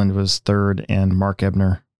 Barry Eveland was third, and Mark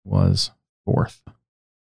Ebner was fourth.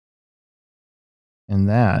 And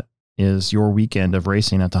that is your weekend of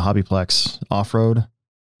racing at the Hobbyplex Off-Road,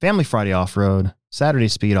 Family Friday Off-Road, Saturday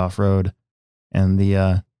Speed Off-Road, and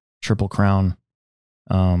the Triple Crown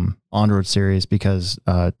on-road series, because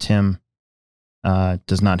Tim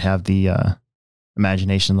does not have the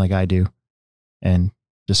imagination like I do and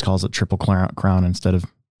just calls it Triple Crown instead of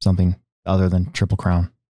something other than Triple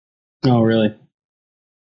Crown. Oh, really?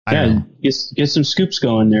 Get some scoops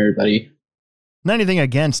going there, buddy. Not anything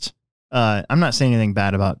against. I'm not saying anything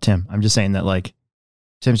bad about Tim. I'm just saying that, like,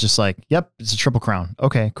 Tim's just like, yep, it's a Triple Crown.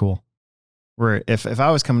 Okay, cool. Where if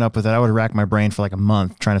I was coming up with it, I would have racked my brain for like a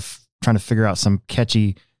month trying to figure out some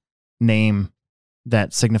catchy name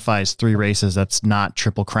that signifies 3 races that's not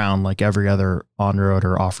Triple Crown like every other on-road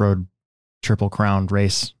or off-road Triple Crown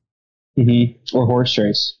race. Mm-hmm. Or horse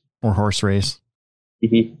race.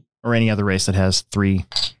 Mm-hmm. Or any other race that has 3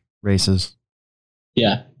 races.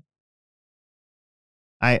 Yeah.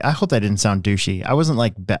 I hope that didn't sound douchey. I wasn't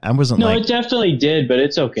like, No, it definitely did, but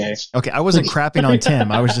it's okay. Okay, I wasn't crapping on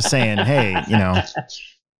Tim. I was just saying, hey, you know.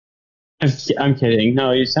 I'm kidding.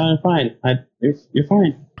 No, you sounded fine. You're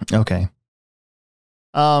fine. Okay.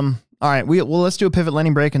 All right. Let's do a pivot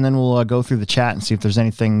landing break, and then we'll go through the chat and see if there's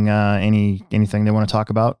anything anything they want to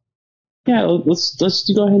talk about. Yeah,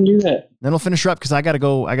 let's go ahead and do that. Then we'll finish her up because I gotta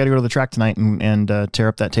go to the track tonight and tear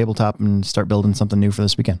up that tabletop and start building something new for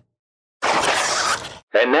this weekend.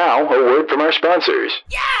 And now, a word from our sponsors.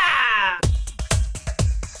 Yeah!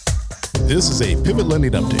 This is a Pivot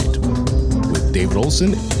Lending Update with David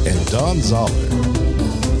Olson and Don Zoller.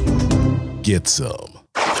 Get some.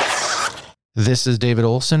 This is David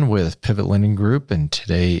Olson with Pivot Lending Group, and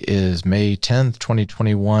today is May 10th,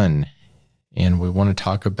 2021. And we want to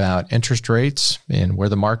talk about interest rates and where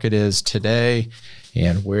the market is today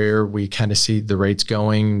and where we kind of see the rates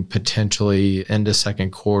going potentially into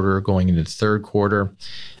second quarter, going into third quarter.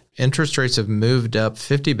 Interest rates have moved up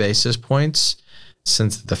 50 basis points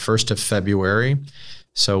since the 1st of February.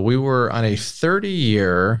 So we were on a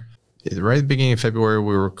 30-year, right at the beginning of February,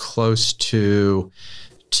 we were close to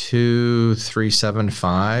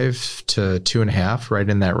 2.375 to 2.5, right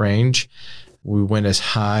in that range. We went as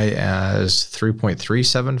high as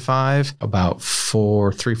 3.375 about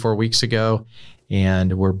 3-4 weeks ago,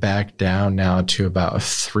 and we're back down now to about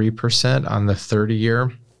 3% on the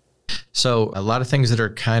 30-year. So a lot of things that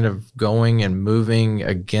are kind of going and moving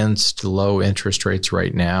against low interest rates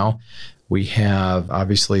right now. We have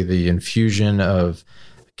obviously the infusion of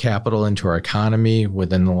capital into our economy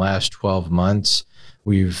within the last 12 months.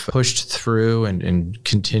 We've pushed through and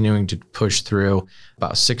continuing to push through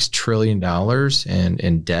about $6 trillion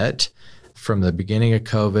in debt from the beginning of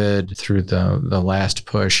COVID through the last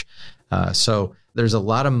push. So there's a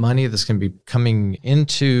lot of money that's going to be coming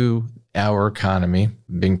into our economy,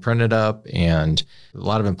 being printed up, and a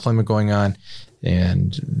lot of employment going on.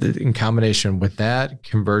 And in combination with that,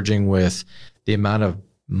 converging with the amount of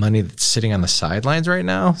money that's sitting on the sidelines right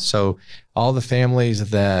now. So all the families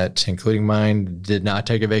that, including mine, did not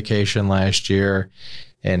take a vacation last year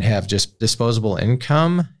and have just disposable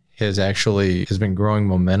income has been growing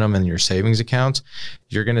momentum in your savings accounts.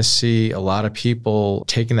 You're going to see a lot of people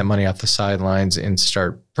taking that money off the sidelines and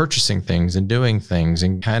start purchasing things and doing things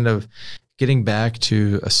and kind of getting back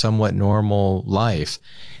to a somewhat normal life.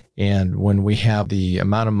 And when we have the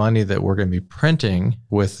amount of money that we're going to be printing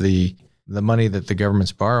with the money that the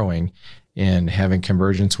government's borrowing and having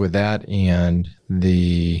convergence with that and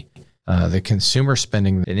the consumer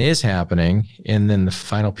spending that is happening. And then the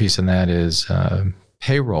final piece in that is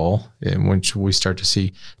payroll, in which we start to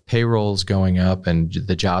see payrolls going up and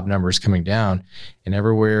the job numbers coming down. And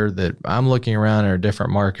everywhere that I'm looking around in our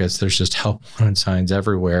different markets, there's just help wanted signs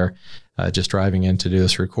everywhere. Just driving in to do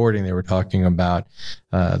this recording, they were talking about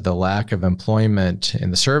the lack of employment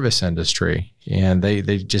in the service industry, and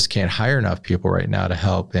they just can't hire enough people right now to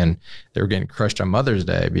help. And they were getting crushed on Mother's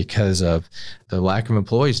Day because of the lack of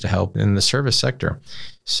employees to help in the service sector.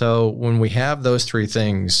 So when we have those three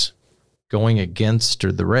things going against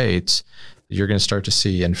the rates, you're going to start to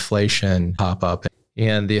see inflation pop up.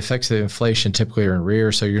 And the effects of inflation typically are in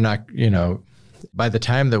rear. So you're not, by the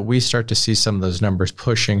time that we start to see some of those numbers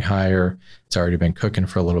pushing higher, it's already been cooking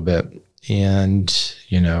for a little bit. And,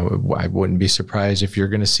 I wouldn't be surprised if you're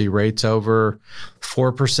going to see rates over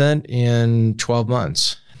 4% in 12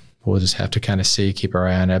 months. We'll just have to kind of see, keep our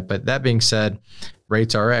eye on it. But that being said,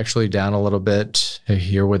 rates are actually down a little bit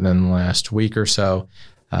here within the last week or so.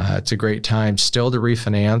 It's a great time still to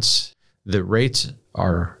refinance. The rates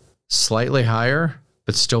are slightly higher,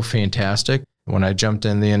 but still fantastic. When I jumped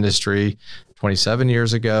in the industry 27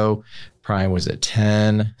 years ago, prime was at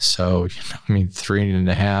 10. So, 3.5%,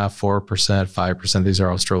 4%, 5%. These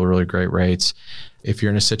are all still really great rates. If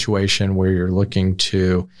you're in a situation where you're looking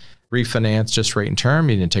to refinance just rate and term,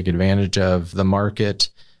 you need to take advantage of the market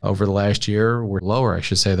over the last year. We're lower, I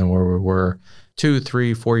should say, than where we were 2,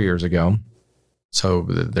 3, 4 years ago. So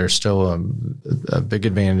there's still a big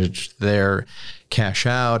advantage there. Cash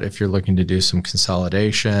out if you're looking to do some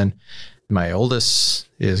consolidation. My oldest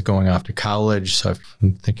is going off to college, so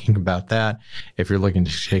I'm thinking about that. If you're looking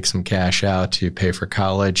to take some cash out to pay for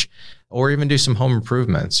college or even do some home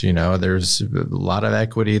improvements, there's a lot of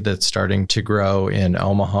equity that's starting to grow in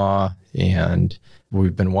Omaha, and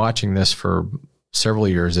we've been watching this for several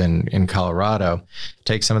years in Colorado.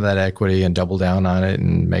 Take some of that equity and double down on it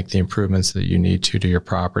and make the improvements that you need to your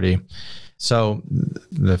property. So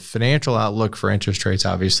the financial outlook for interest rates,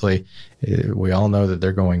 obviously, we all know that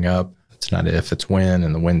they're going up. It's not if, it's when,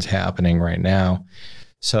 and the when's happening right now.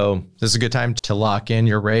 So this is a good time to lock in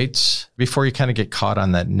your rates before you kind of get caught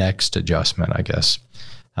on that next adjustment, I guess.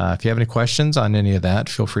 If you have any questions on any of that,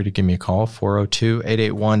 feel free to give me a call,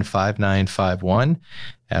 402-881-5951.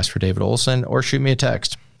 Ask for David Olson or shoot me a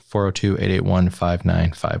text,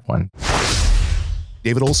 402-881-5951.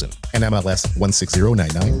 David Olson, NMLS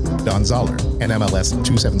 16099. Don Zoller, NMLS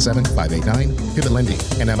 277589. Pivot Lending,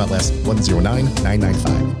 NMLS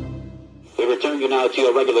 109995. We return you now to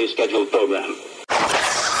your regularly scheduled program.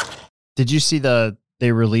 Did you see they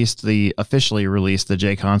officially released the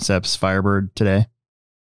J Concepts Firebird today?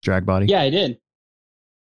 Drag body? Yeah, I did.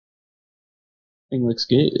 Thing looks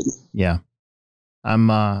good. Yeah.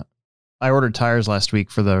 I ordered tires last week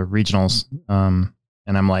for the regionals. And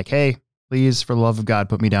I'm like, hey, please, for the love of God,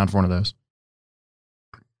 put me down for one of those.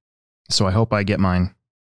 So I hope I get mine.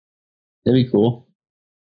 That'd be cool.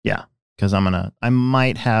 Yeah. Cause I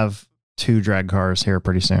might have 2 drag cars here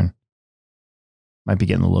pretty soon. Might be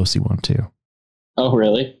getting the Losi one too. Oh,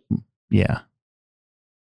 really? Yeah.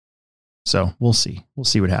 So we'll see. We'll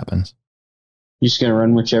see what happens. You're just going to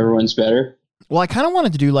run whichever one's better? Well, I kind of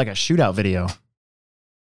wanted to do like a shootout video.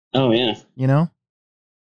 Oh, yeah.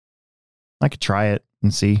 I could try it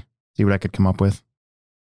and see what I could come up with.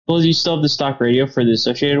 Well, do you still have the stock radio for the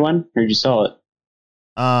associated one, or did you sell it?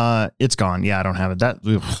 It's gone. Yeah, I don't have it. That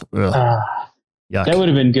yuck. That would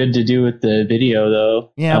have been good to do with the video,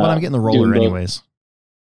 though. Yeah, but I'm getting the roller anyways.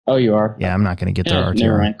 Oh, you are? Yeah, I'm not going to get the RTR.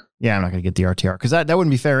 Never mind. Yeah, I'm not going to get the RTR because that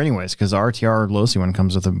wouldn't be fair anyways. Because the RTR Losi one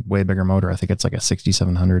comes with a way bigger motor. I think it's like a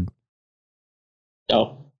 6700.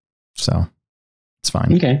 Oh, so it's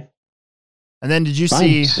fine. Okay. And then did you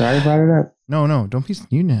see? Sorry, I brought it up. No, don't be.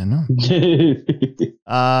 No.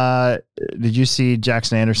 Did you see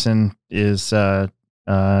Jackson Anderson is now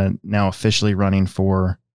officially running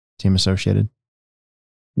for Team Associated?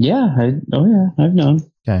 Yeah. I've known.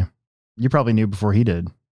 Okay. You probably knew before he did.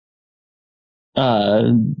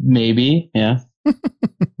 Maybe. Yeah.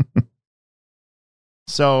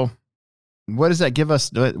 So what does that give us?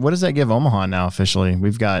 What does that give Omaha now officially?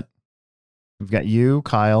 We've got you,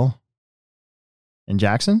 Kyle, and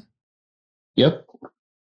Jackson. Yep.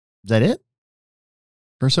 Is that it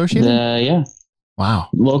for Associated? Yeah. Wow.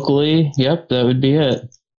 Locally, yep, that would be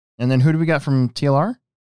it. And then who do we got from TLR?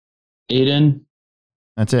 Aiden.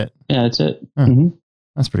 That's it. Yeah, that's it. Huh. Mm-hmm.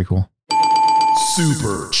 That's pretty cool.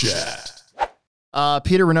 Super chat.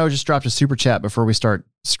 Peter Renault just dropped a super chat before we start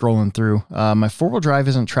scrolling through. My 4-wheel drive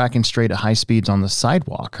isn't tracking straight at high speeds on the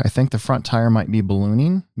sidewalk. I think the front tire might be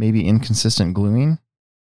ballooning, maybe inconsistent gluing.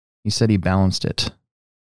 He said he balanced it.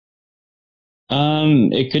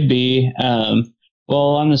 It could be.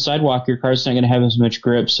 Well, on the sidewalk, your car's not going to have as much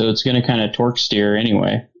grip, so it's going to kind of torque steer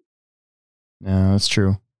anyway. No, that's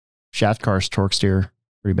true. Shaft cars torque steer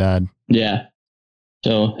pretty bad. Yeah.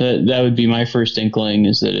 So that would be my first inkling,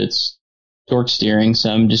 is that it's torque steering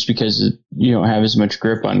some, just because you don't have as much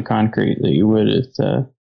grip on concrete that you would with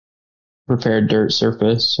prepared dirt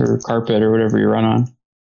surface or carpet or whatever you run on.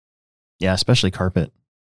 Yeah, especially carpet.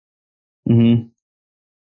 Mm-hmm.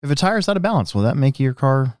 If a tire's out of balance, will that make your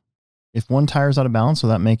car? If one tire's out of balance, will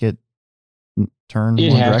that make it turn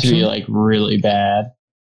It'd one have direction? to be like really bad.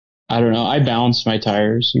 I don't know. I balance my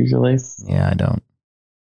tires usually. Yeah, I don't.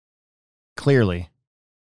 Clearly,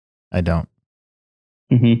 I don't.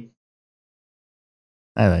 Mm-hmm.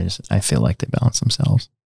 I feel like they balance themselves.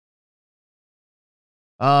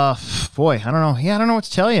 Boy, I don't know. Yeah, I don't know what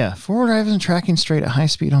to tell you. Four-wheel drive isn't tracking straight at high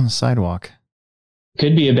speed on the sidewalk.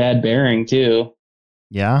 Could be a bad bearing too.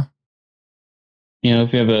 Yeah. You know,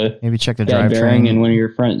 if you have a Maybe check the bad bearing drivetrain. in one of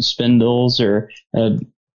your front spindles or a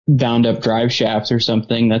bound up drive shaft or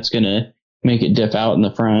something, that's going to make it dip out in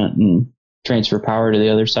the front and transfer power to the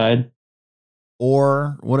other side.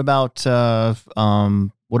 Or what about tie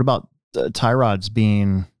rods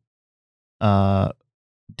being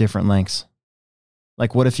different lengths?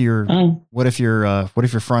 Like what if your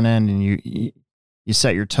front end and you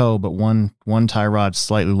set your toe, but one tie rod's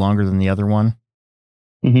slightly longer than the other one,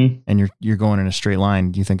 and you're going in a straight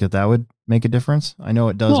line? Do you think that would make a difference? I know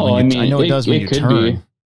it does. Well, when you, I mean, it does when you could turn. be.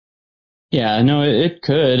 Yeah, no, it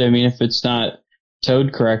could. I mean, if it's not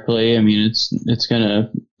towed correctly, I mean, it's going to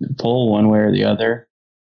pull one way or the other.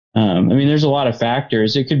 I mean, there's a lot of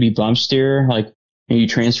factors. It could be bump steer, like you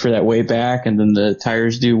transfer that weight back and then the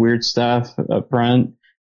tires do weird stuff up front.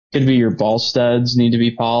 Could be your ball studs need to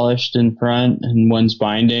be polished in front and one's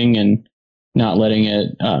binding and not letting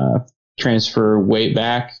it transfer weight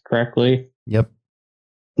back correctly. Yep.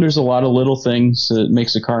 There's a lot of little things that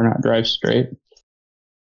makes a car not drive straight.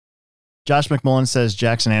 Josh McMullen says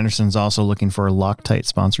Jackson Anderson's also looking for a Loctite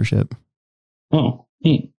sponsorship. Oh,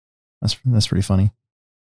 neat. That's pretty funny.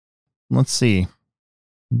 Let's see.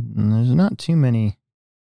 There's not too many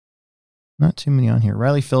on here.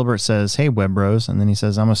 Riley Filbert says, "Hey, Web Bros," and then he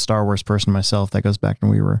says, "I'm a Star Wars person myself." That goes back to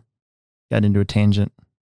when we got into a tangent.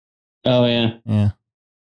 Oh yeah, yeah.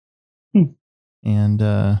 And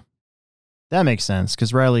that makes sense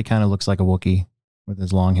because Riley kind of looks like a Wookiee with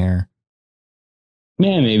his long hair.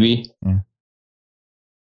 Yeah, maybe. Yeah.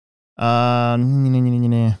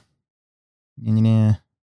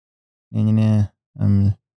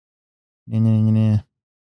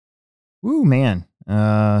 Woo, man.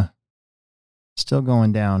 Still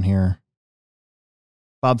going down here.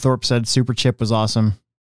 Bob Thorpe said Super Chip was awesome.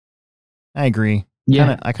 I agree.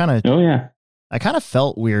 Yeah. I kind of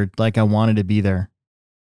felt weird, like I wanted to be there.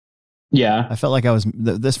 Yeah. I felt like I was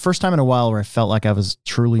this first time in a while where I felt like I was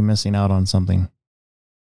truly missing out on something.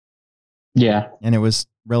 Yeah. And it was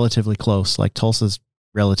relatively close. Like Tulsa's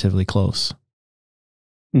relatively close.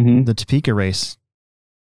 Mm-hmm. The Topeka race,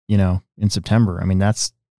 in September. I mean,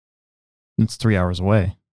 it's 3 hours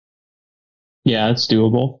away. Yeah, it's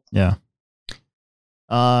doable. Yeah.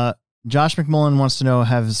 Josh McMullen wants to know,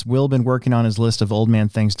 has Will been working on his list of old man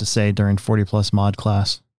things to say during 40 plus mod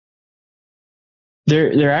class?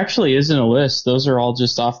 There actually isn't a list. Those are all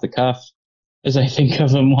just off the cuff as I think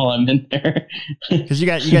of them while I'm in there. Because you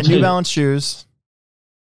got New Balance shoes.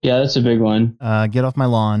 Yeah, that's a big one. Get off my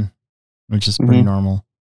lawn, which is pretty normal.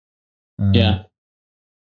 Yeah.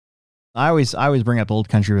 I always bring up Old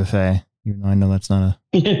Country Buffet, even though I know that's not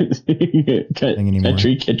a thing anymore.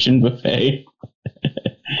 Country Kitchen Buffet.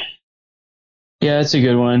 Yeah, that's a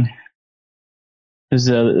good one. There's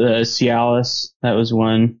the Cialis. That was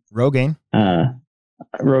one. Rogaine.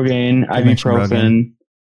 Rogaine, ibuprofen,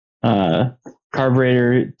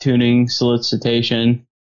 carburetor tuning solicitation,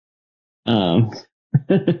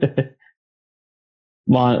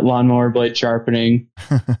 lawnmower blade sharpening,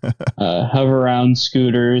 hover round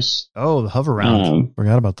scooters. Oh, the hover round.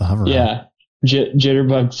 Forgot about the hover round. Yeah.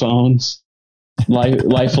 Jitterbug phones,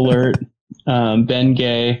 life alert, Ben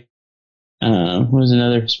Gay. What was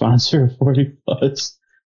another sponsor of 40 plus?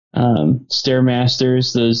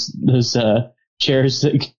 Stairmasters, those chairs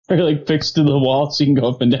that are like fixed to the wall so you can go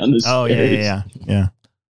up and down the stairs. Oh, yeah.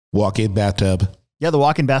 Walk-in bathtub. Yeah, the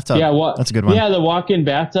walk-in bathtub. Yeah, that's a good one. Yeah, the walk-in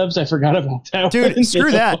bathtubs. I forgot about that. Dude, one. screw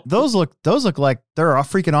that. Those look like they're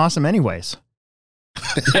freaking awesome anyways.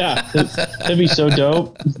 Yeah, that'd be so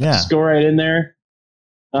dope. Yeah. Just go right in there.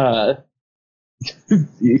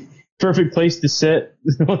 Perfect place to sit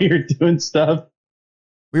while you're doing stuff.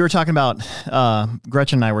 We were talking about,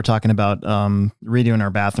 Gretchen and I were talking about redoing our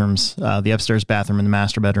bathrooms, the upstairs bathroom and the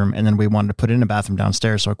master bedroom, and then we wanted to put in a bathroom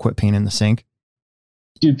downstairs, so I quit peeing in the sink.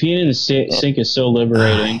 Dude, peeing in the sink is so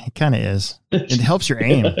liberating. It kind of is. It helps your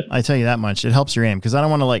aim. I tell you that much. It helps your aim because I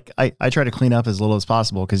don't want to I try to clean up as little as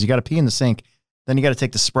possible because you got to pee in the sink. Then you got to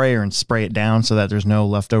take the sprayer and spray it down so that there's no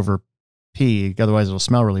leftover pee. Otherwise, it'll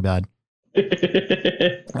smell really bad.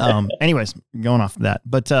 Anyways, going off of that,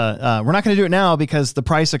 but we're not going to do it now because the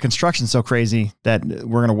price of construction is so crazy that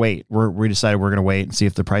we're going to wait. We decided we're going to wait and see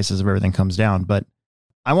if the prices of everything comes down. But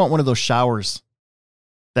I want one of those showers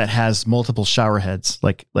that has multiple shower heads.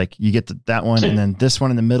 Like you get that one and then this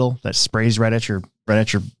one in the middle that sprays right at your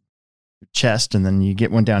chest, and then you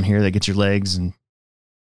get one down here that gets your legs. And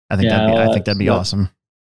I think that'd be awesome.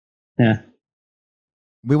 Yeah,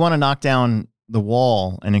 we want to knock down the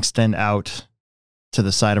wall and extend out to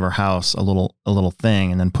the side of our house a little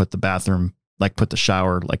thing, and then put the bathroom, put the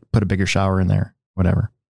shower, put a bigger shower in there,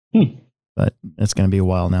 whatever. But it's going to be a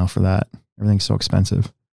while now for that. Everything's so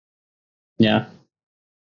expensive. Yeah.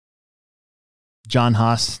 John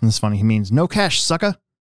Haas, and this is funny. He means no cash, sucker.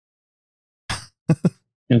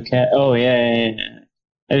 No cash. Oh yeah.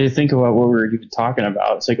 I didn't think about what we were even talking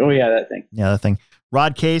about. It's like, oh yeah, that thing. Yeah, that thing.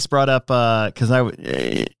 Rod Case brought up because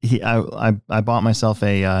I bought myself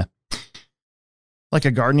a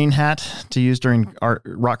gardening hat to use during our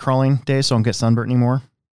rock crawling days, so I don't get sunburnt anymore.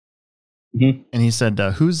 Mm-hmm. And he said,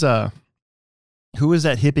 "Who is that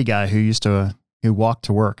hippie guy who walked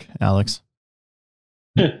to work, Alex?"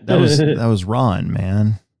 That was Ron,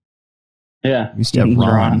 man. Yeah, we used to have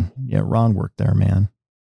Ron. Yeah, Ron worked there, man.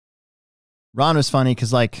 Ron was funny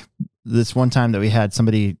because this one time that we had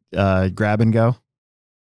somebody grab and go.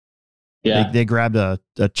 Yeah, they grabbed a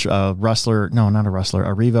Rustler. No, not a Rustler.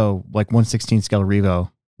 A Revo, 1/16 scale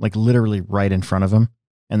Revo, literally right in front of him,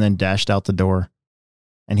 and then dashed out the door.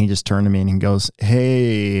 And he just turned to me and he goes,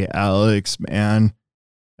 "Hey, Alex, man,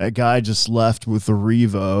 that guy just left with the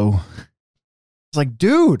Revo." It's like,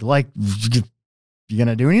 dude, you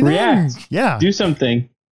gonna do anything? React. Yeah, do something.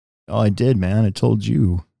 Oh, I did, man. I told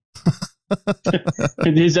you.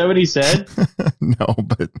 Is that what he said? No,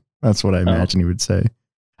 but that's what I imagine he would say.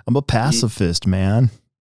 I'm a pacifist, man.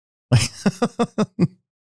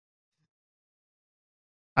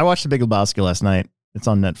 I watched The Big Lebowski last night. It's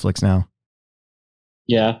on Netflix now.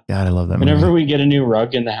 Yeah. God, I love that Whenever movie. we get a new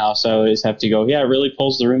rug in the house, I always have to go, yeah, it really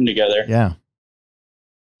pulls the room together. Yeah.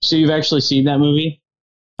 So you've actually seen that movie?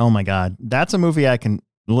 Oh my God. That's a movie I can...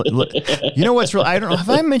 You know what's real? I don't know. Have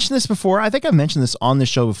I mentioned this before? I think I've mentioned this on the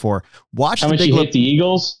show before. Watch How the much Big you hate the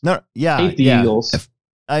Eagles? No, yeah. Hate the Eagles.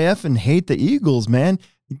 I effing hate the Eagles, man.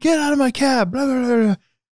 Get out of my cab. Blah, blah, blah.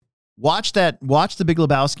 Watch The Big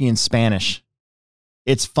Lebowski in Spanish.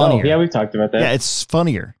 It's funnier. Oh, yeah, we've talked about that. Yeah, it's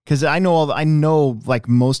funnier because I know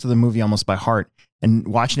most of the movie almost by heart, and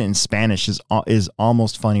watching it in Spanish is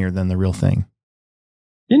almost funnier than the real thing.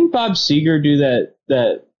 Didn't Bob Seger do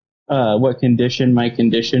that What Condition My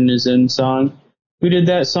Condition Is In song? Who did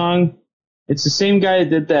that song? It's the same guy that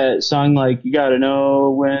did that song, you gotta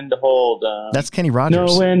know when to hold 'em. That's Kenny Rogers.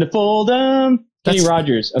 Know when to fold 'em. Kenny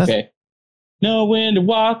Rogers. Okay. Know when to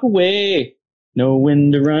walk away. Know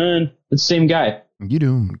when to run. It's the same guy. You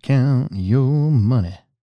don't count your money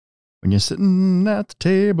when you're sitting at the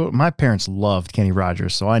table. My parents loved Kenny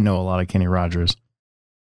Rogers, so I know a lot of Kenny Rogers.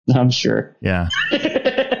 I'm sure. Yeah.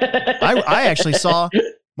 I actually saw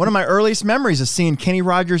one of my earliest memories is seeing Kenny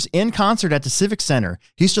Rogers in concert at the Civic Center.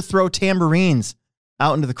 He used to throw tambourines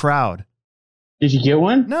out into the crowd. Did you get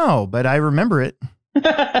one? No, but I remember it.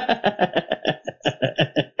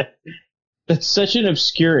 That's such an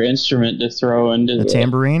obscure instrument to throw into the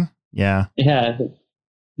tambourine. Yeah. Yeah.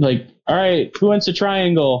 All right, who wants a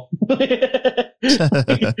triangle?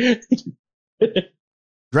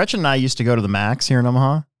 Gretchen and I used to go to the Max here in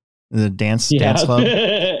Omaha, the dance club,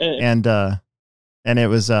 and it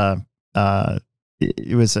was a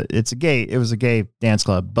gay dance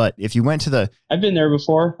club. But if you went to I've been there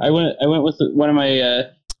before. I went with one of my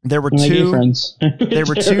there were two friends. There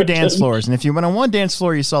were two dance floors, and if you went on one dance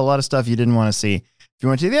floor, you saw a lot of stuff you didn't want to see. If you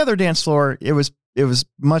went to the other dance floor, it was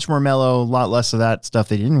much more mellow, a lot less of that stuff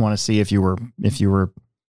that you didn't want to see if you were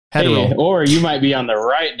hetero. Hey, or you might be on the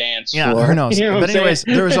right dance floor. Yeah, who knows? You know but anyways,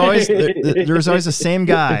 there was always the same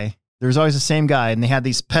guy. There was always the same guy, and they had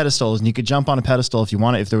these pedestals, and you could jump on a pedestal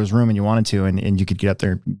if there was room and you wanted to, and you could get up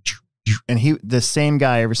there. And the same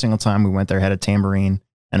guy every single time we went there had a tambourine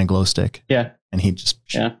and a glow stick. Yeah. And he'd just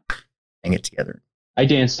hang it together. I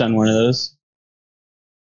danced on one of those.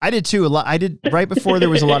 I did too. I did right before there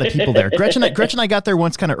was a lot of people there. Gretchen and I got there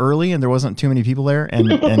once kind of early, and there wasn't too many people there. And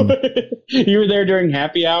you were there during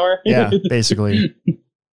happy hour? Yeah, basically.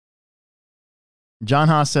 John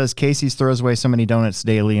Haas says Casey's throws away so many donuts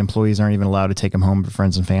daily, employees aren't even allowed to take them home for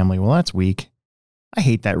friends and family. Well, that's weak. I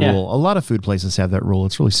hate that Yeah. rule. A lot of food places have that rule.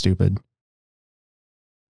 It's really stupid.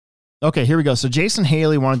 Okay, here we go. So Jason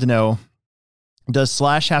Haley wanted to know, does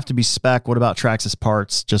Slash have to be spec? What about Traxxas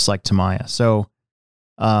parts, just like Tamiya? So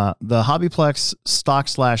the Hobbyplex stock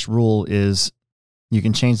Slash rule is you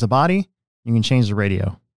can change the body, you can change the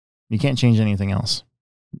radio. You can't change anything else.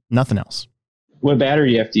 Nothing else. What battery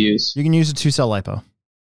do you have to use? You can use a 2-cell LiPo.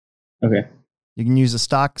 Okay. You can use a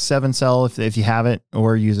stock 7-cell if you have it,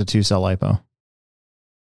 or use a 2-cell LiPo.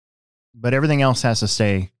 But everything else has to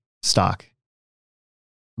stay stock.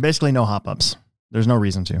 Basically no hop-ups. There's no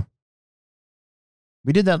reason to.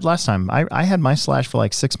 We did that last time. I had my Slash for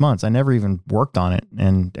like 6 months. I never even worked on it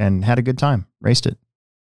and had a good time. Raced it.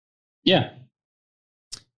 Yeah.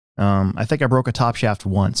 I think I broke a top shaft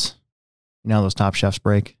once. You know how those top shafts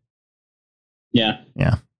break? Yeah.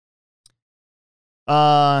 Yeah.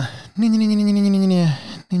 That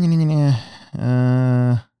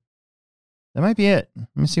might be it. Let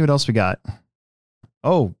me see what else we got.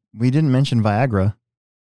 Oh, we didn't mention Viagra.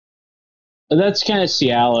 That's kind of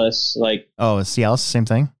Cialis. Like, Oh, is Cialis the same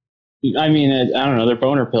thing? I mean, I don't know. They're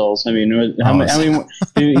boner pills. I mean, how many? I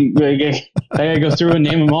gotta go through and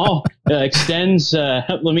name them all. Extends.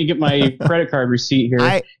 Let me get my credit card receipt here.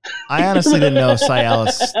 I honestly didn't know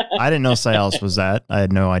Cialis. I didn't know Cialis was that. I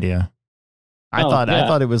had no idea. I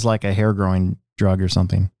thought it was like a hair growing drug or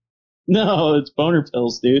something. No, it's boner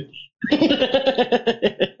pills, dude.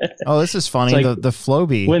 Oh, this is funny. It's like the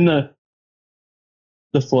Flowbee. when the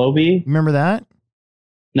Flowbee. Remember that?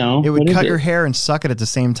 No, It would what is cut your hair and suck it at the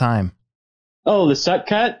same time. Oh, the suck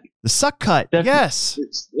cut. The suck cut. Yes.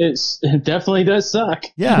 It definitely does suck.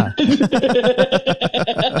 Yeah.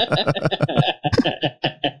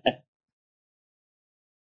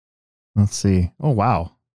 Let's see. Oh,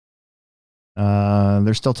 wow.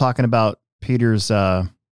 They're still talking about Peter's. Oh,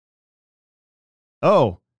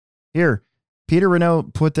 here. Peter Renault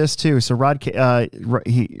put this too. So Rod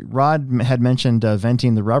had mentioned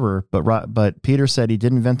venting the rubber, but Peter said he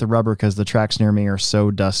didn't vent the rubber because the tracks near me are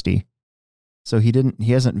so dusty. So he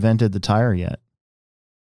hasn't vented the tire yet.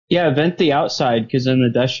 Yeah, vent the outside because then the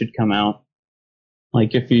dust should come out.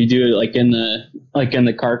 Like if you do it like in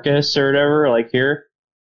the carcass or whatever, like here,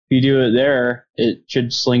 if you do it there, it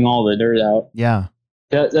should sling all the dirt out. Yeah.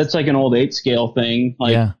 That's like an old 8-scale thing.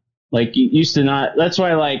 Like, yeah. Like you used to not. That's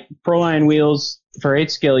why like Proline wheels for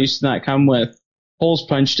 8-scale used to not come with holes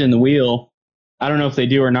punched in the wheel. I don't know if they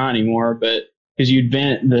do or not anymore, but because you'd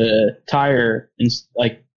vent the tire and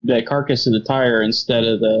like the carcass of the tire instead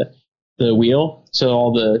of the wheel, so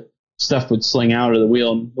all the stuff would sling out of the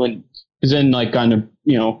wheel. Because then like on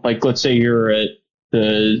the like let's say you're at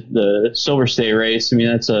the Silver State race. I mean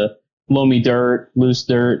that's a loamy dirt, loose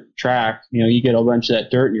dirt track. You get a bunch of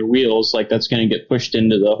that dirt in your wheels, like that's going to get pushed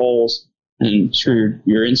into the holes and screw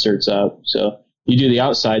your inserts up. So you do the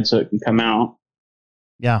outside so it can come out.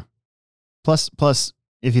 Yeah. Plus,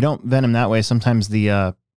 if you don't vent them that way, sometimes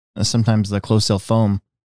the closed cell foam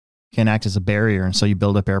can act as a barrier, and so you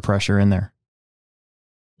build up air pressure in there.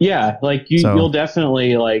 Yeah, like you'll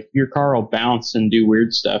definitely like your car will bounce and do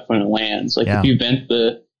weird stuff when it lands. Like if you bent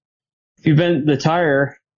the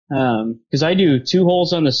tire. Because I do 2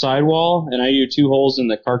 holes on the sidewall and I do 2 holes in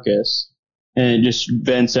the carcass, and it just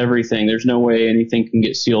vents everything. There's no way anything can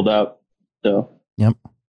get sealed up. So. Yep.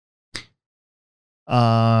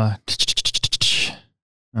 Rod.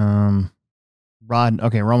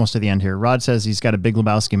 Okay, we're almost to the end here. Rod says he's got a Big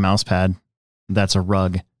Lebowski mouse pad. That's a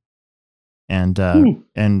rug. And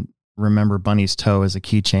remember Bunny's toe as a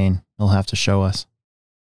keychain. He'll have to show us.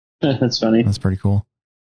 That's funny. That's pretty cool.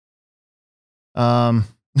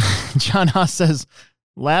 John Haas says,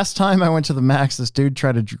 last time I went to the Max, this dude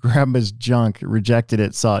tried to grab his junk, rejected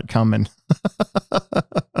it, saw it coming.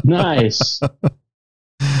 Nice.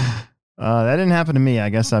 That didn't happen to me. I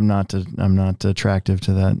guess I'm not attractive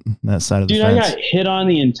to that side of the fence. Dude, I got hit on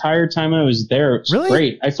the entire time I was there. It was really?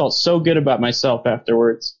 Great. I felt so good about myself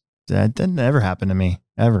afterwards. That didn't ever happen to me,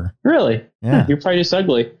 ever. Really? Yeah. You're probably just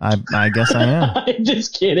ugly. I guess I am. I'm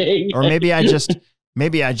just kidding. Or maybe I just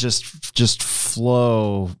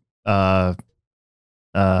flow.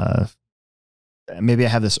 Maybe I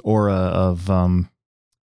have this aura of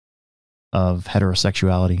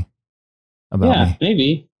heterosexuality about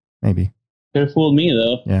me. Maybe. Could have fooled me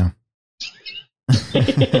though. Yeah.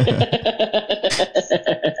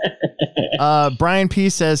 Brian P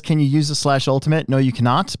says, can you use a Slash Ultimate? No, you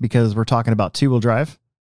cannot, because we're talking about 2-wheel drive.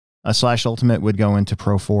 A Slash Ultimate would go into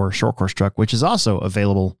Pro 4 short course truck, which is also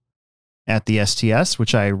available at the STS,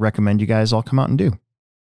 which I recommend you guys all come out and do.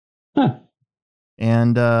 Huh.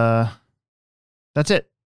 And that's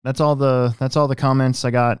it. That's all the comments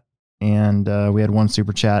I got. And we had one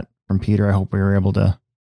super chat from Peter. I hope we were able to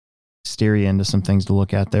steer you into some things to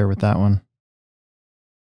look at there with that one.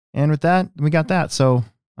 And with that, we got that. So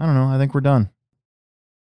I don't know. I think we're done.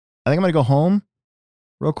 I think I'm going to go home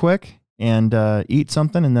real quick and eat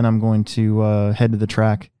something. And then I'm going to head to the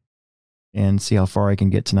track and see how far I can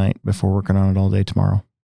get tonight before working on it all day tomorrow.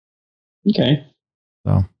 Okay.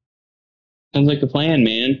 So. Sounds like a plan,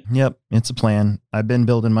 man. Yep. It's a plan. I've been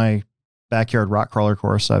building my backyard rock crawler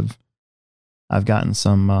course. I've gotten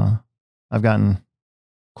I've gotten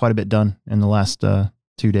quite a bit done in the last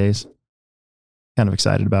 2 days. Kind of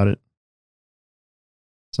excited about it.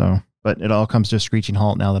 So, but it all comes to a screeching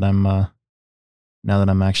halt now that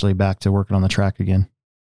I'm actually back to working on the track again.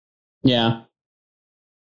 Yeah.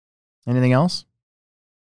 Anything else?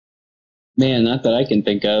 Man, not that I can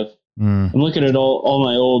think of. I'm looking at all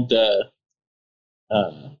my old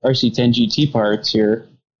RC10 GT parts here.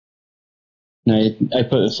 And I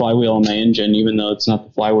put the flywheel on my engine, even though it's not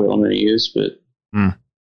the flywheel I'm going to use, but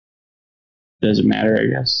doesn't matter, I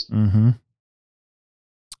guess. Mm-hmm.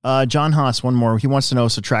 John Haas, one more. He wants to know,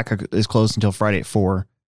 so track is closed until Friday at 4.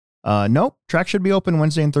 Nope. Track should be open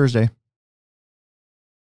Wednesday and Thursday.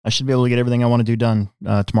 I should be able to get everything I want to do done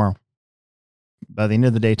tomorrow. By the end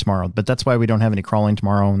of the day tomorrow. But that's why we don't have any crawling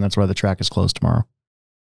tomorrow, and that's why the track is closed tomorrow.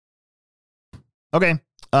 Okay.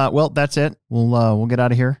 Well, that's it. We'll get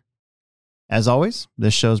out of here. As always,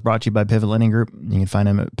 this show is brought to you by Pivot Lending Group. You can find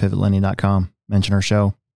them at pivotlending.com. Mention our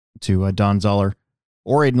show to Don Zoller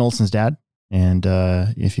or Aiden Olson's dad. And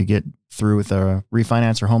if you get through with a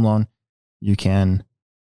refinance or home loan, you can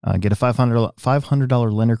get a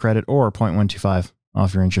 $500 lender credit or 0.125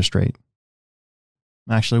 off your interest rate.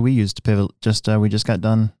 Actually, we used Pivot. We just got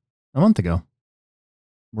done a month ago.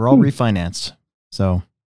 We're all refinanced. So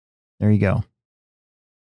there you go.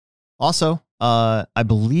 Also, I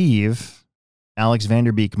believe Alex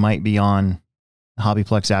Vanderbeek might be on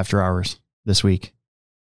Hobbyplex After Hours this week.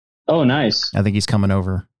 Oh, nice. I think he's coming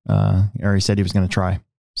over. Or he said he was going to try.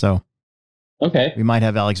 So okay, we might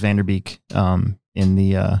have Alex Vanderbeek in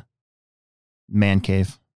the man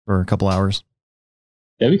cave for a couple hours.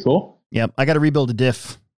 That'd be cool. Yep, I got to rebuild a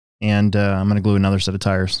diff, and I'm going to glue another set of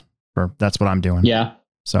tires. That's what I'm doing. Yeah.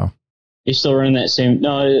 So you still run that same?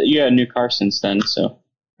 No, you got a new car since then, so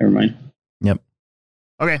never mind. Yep.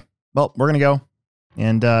 Okay. Well, we're going to go.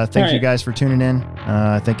 And thank you guys for tuning in.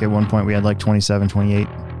 I think at one point we had like 27, 28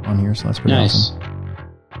 on here, so that's pretty awesome.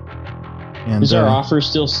 And, does our offer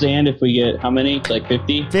still stand if we get how many? Like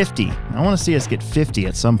 50? 50. I want to see us get 50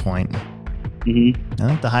 at some point. Mm-hmm. I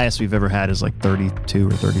think the highest we've ever had is like 32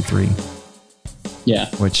 or 33. Yeah.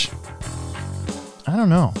 Which, I don't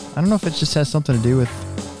know. I don't know if it just has something to do with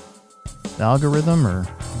the algorithm or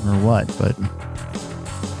what, but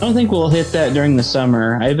I don't think we'll hit that during the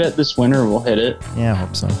summer. I bet this winter we'll hit it. Yeah, I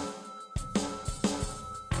hope so.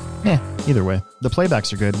 Yeah, either way. The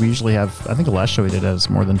playbacks are good. We usually have, I think the last show we did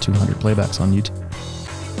has more than 200 playbacks on YouTube.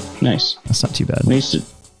 Nice. That's not too bad. We need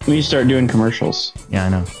to start doing commercials. Yeah, I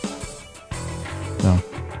know. So,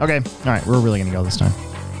 okay. All right. We're really going to go this time.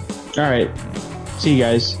 All right. See you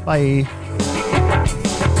guys. Bye.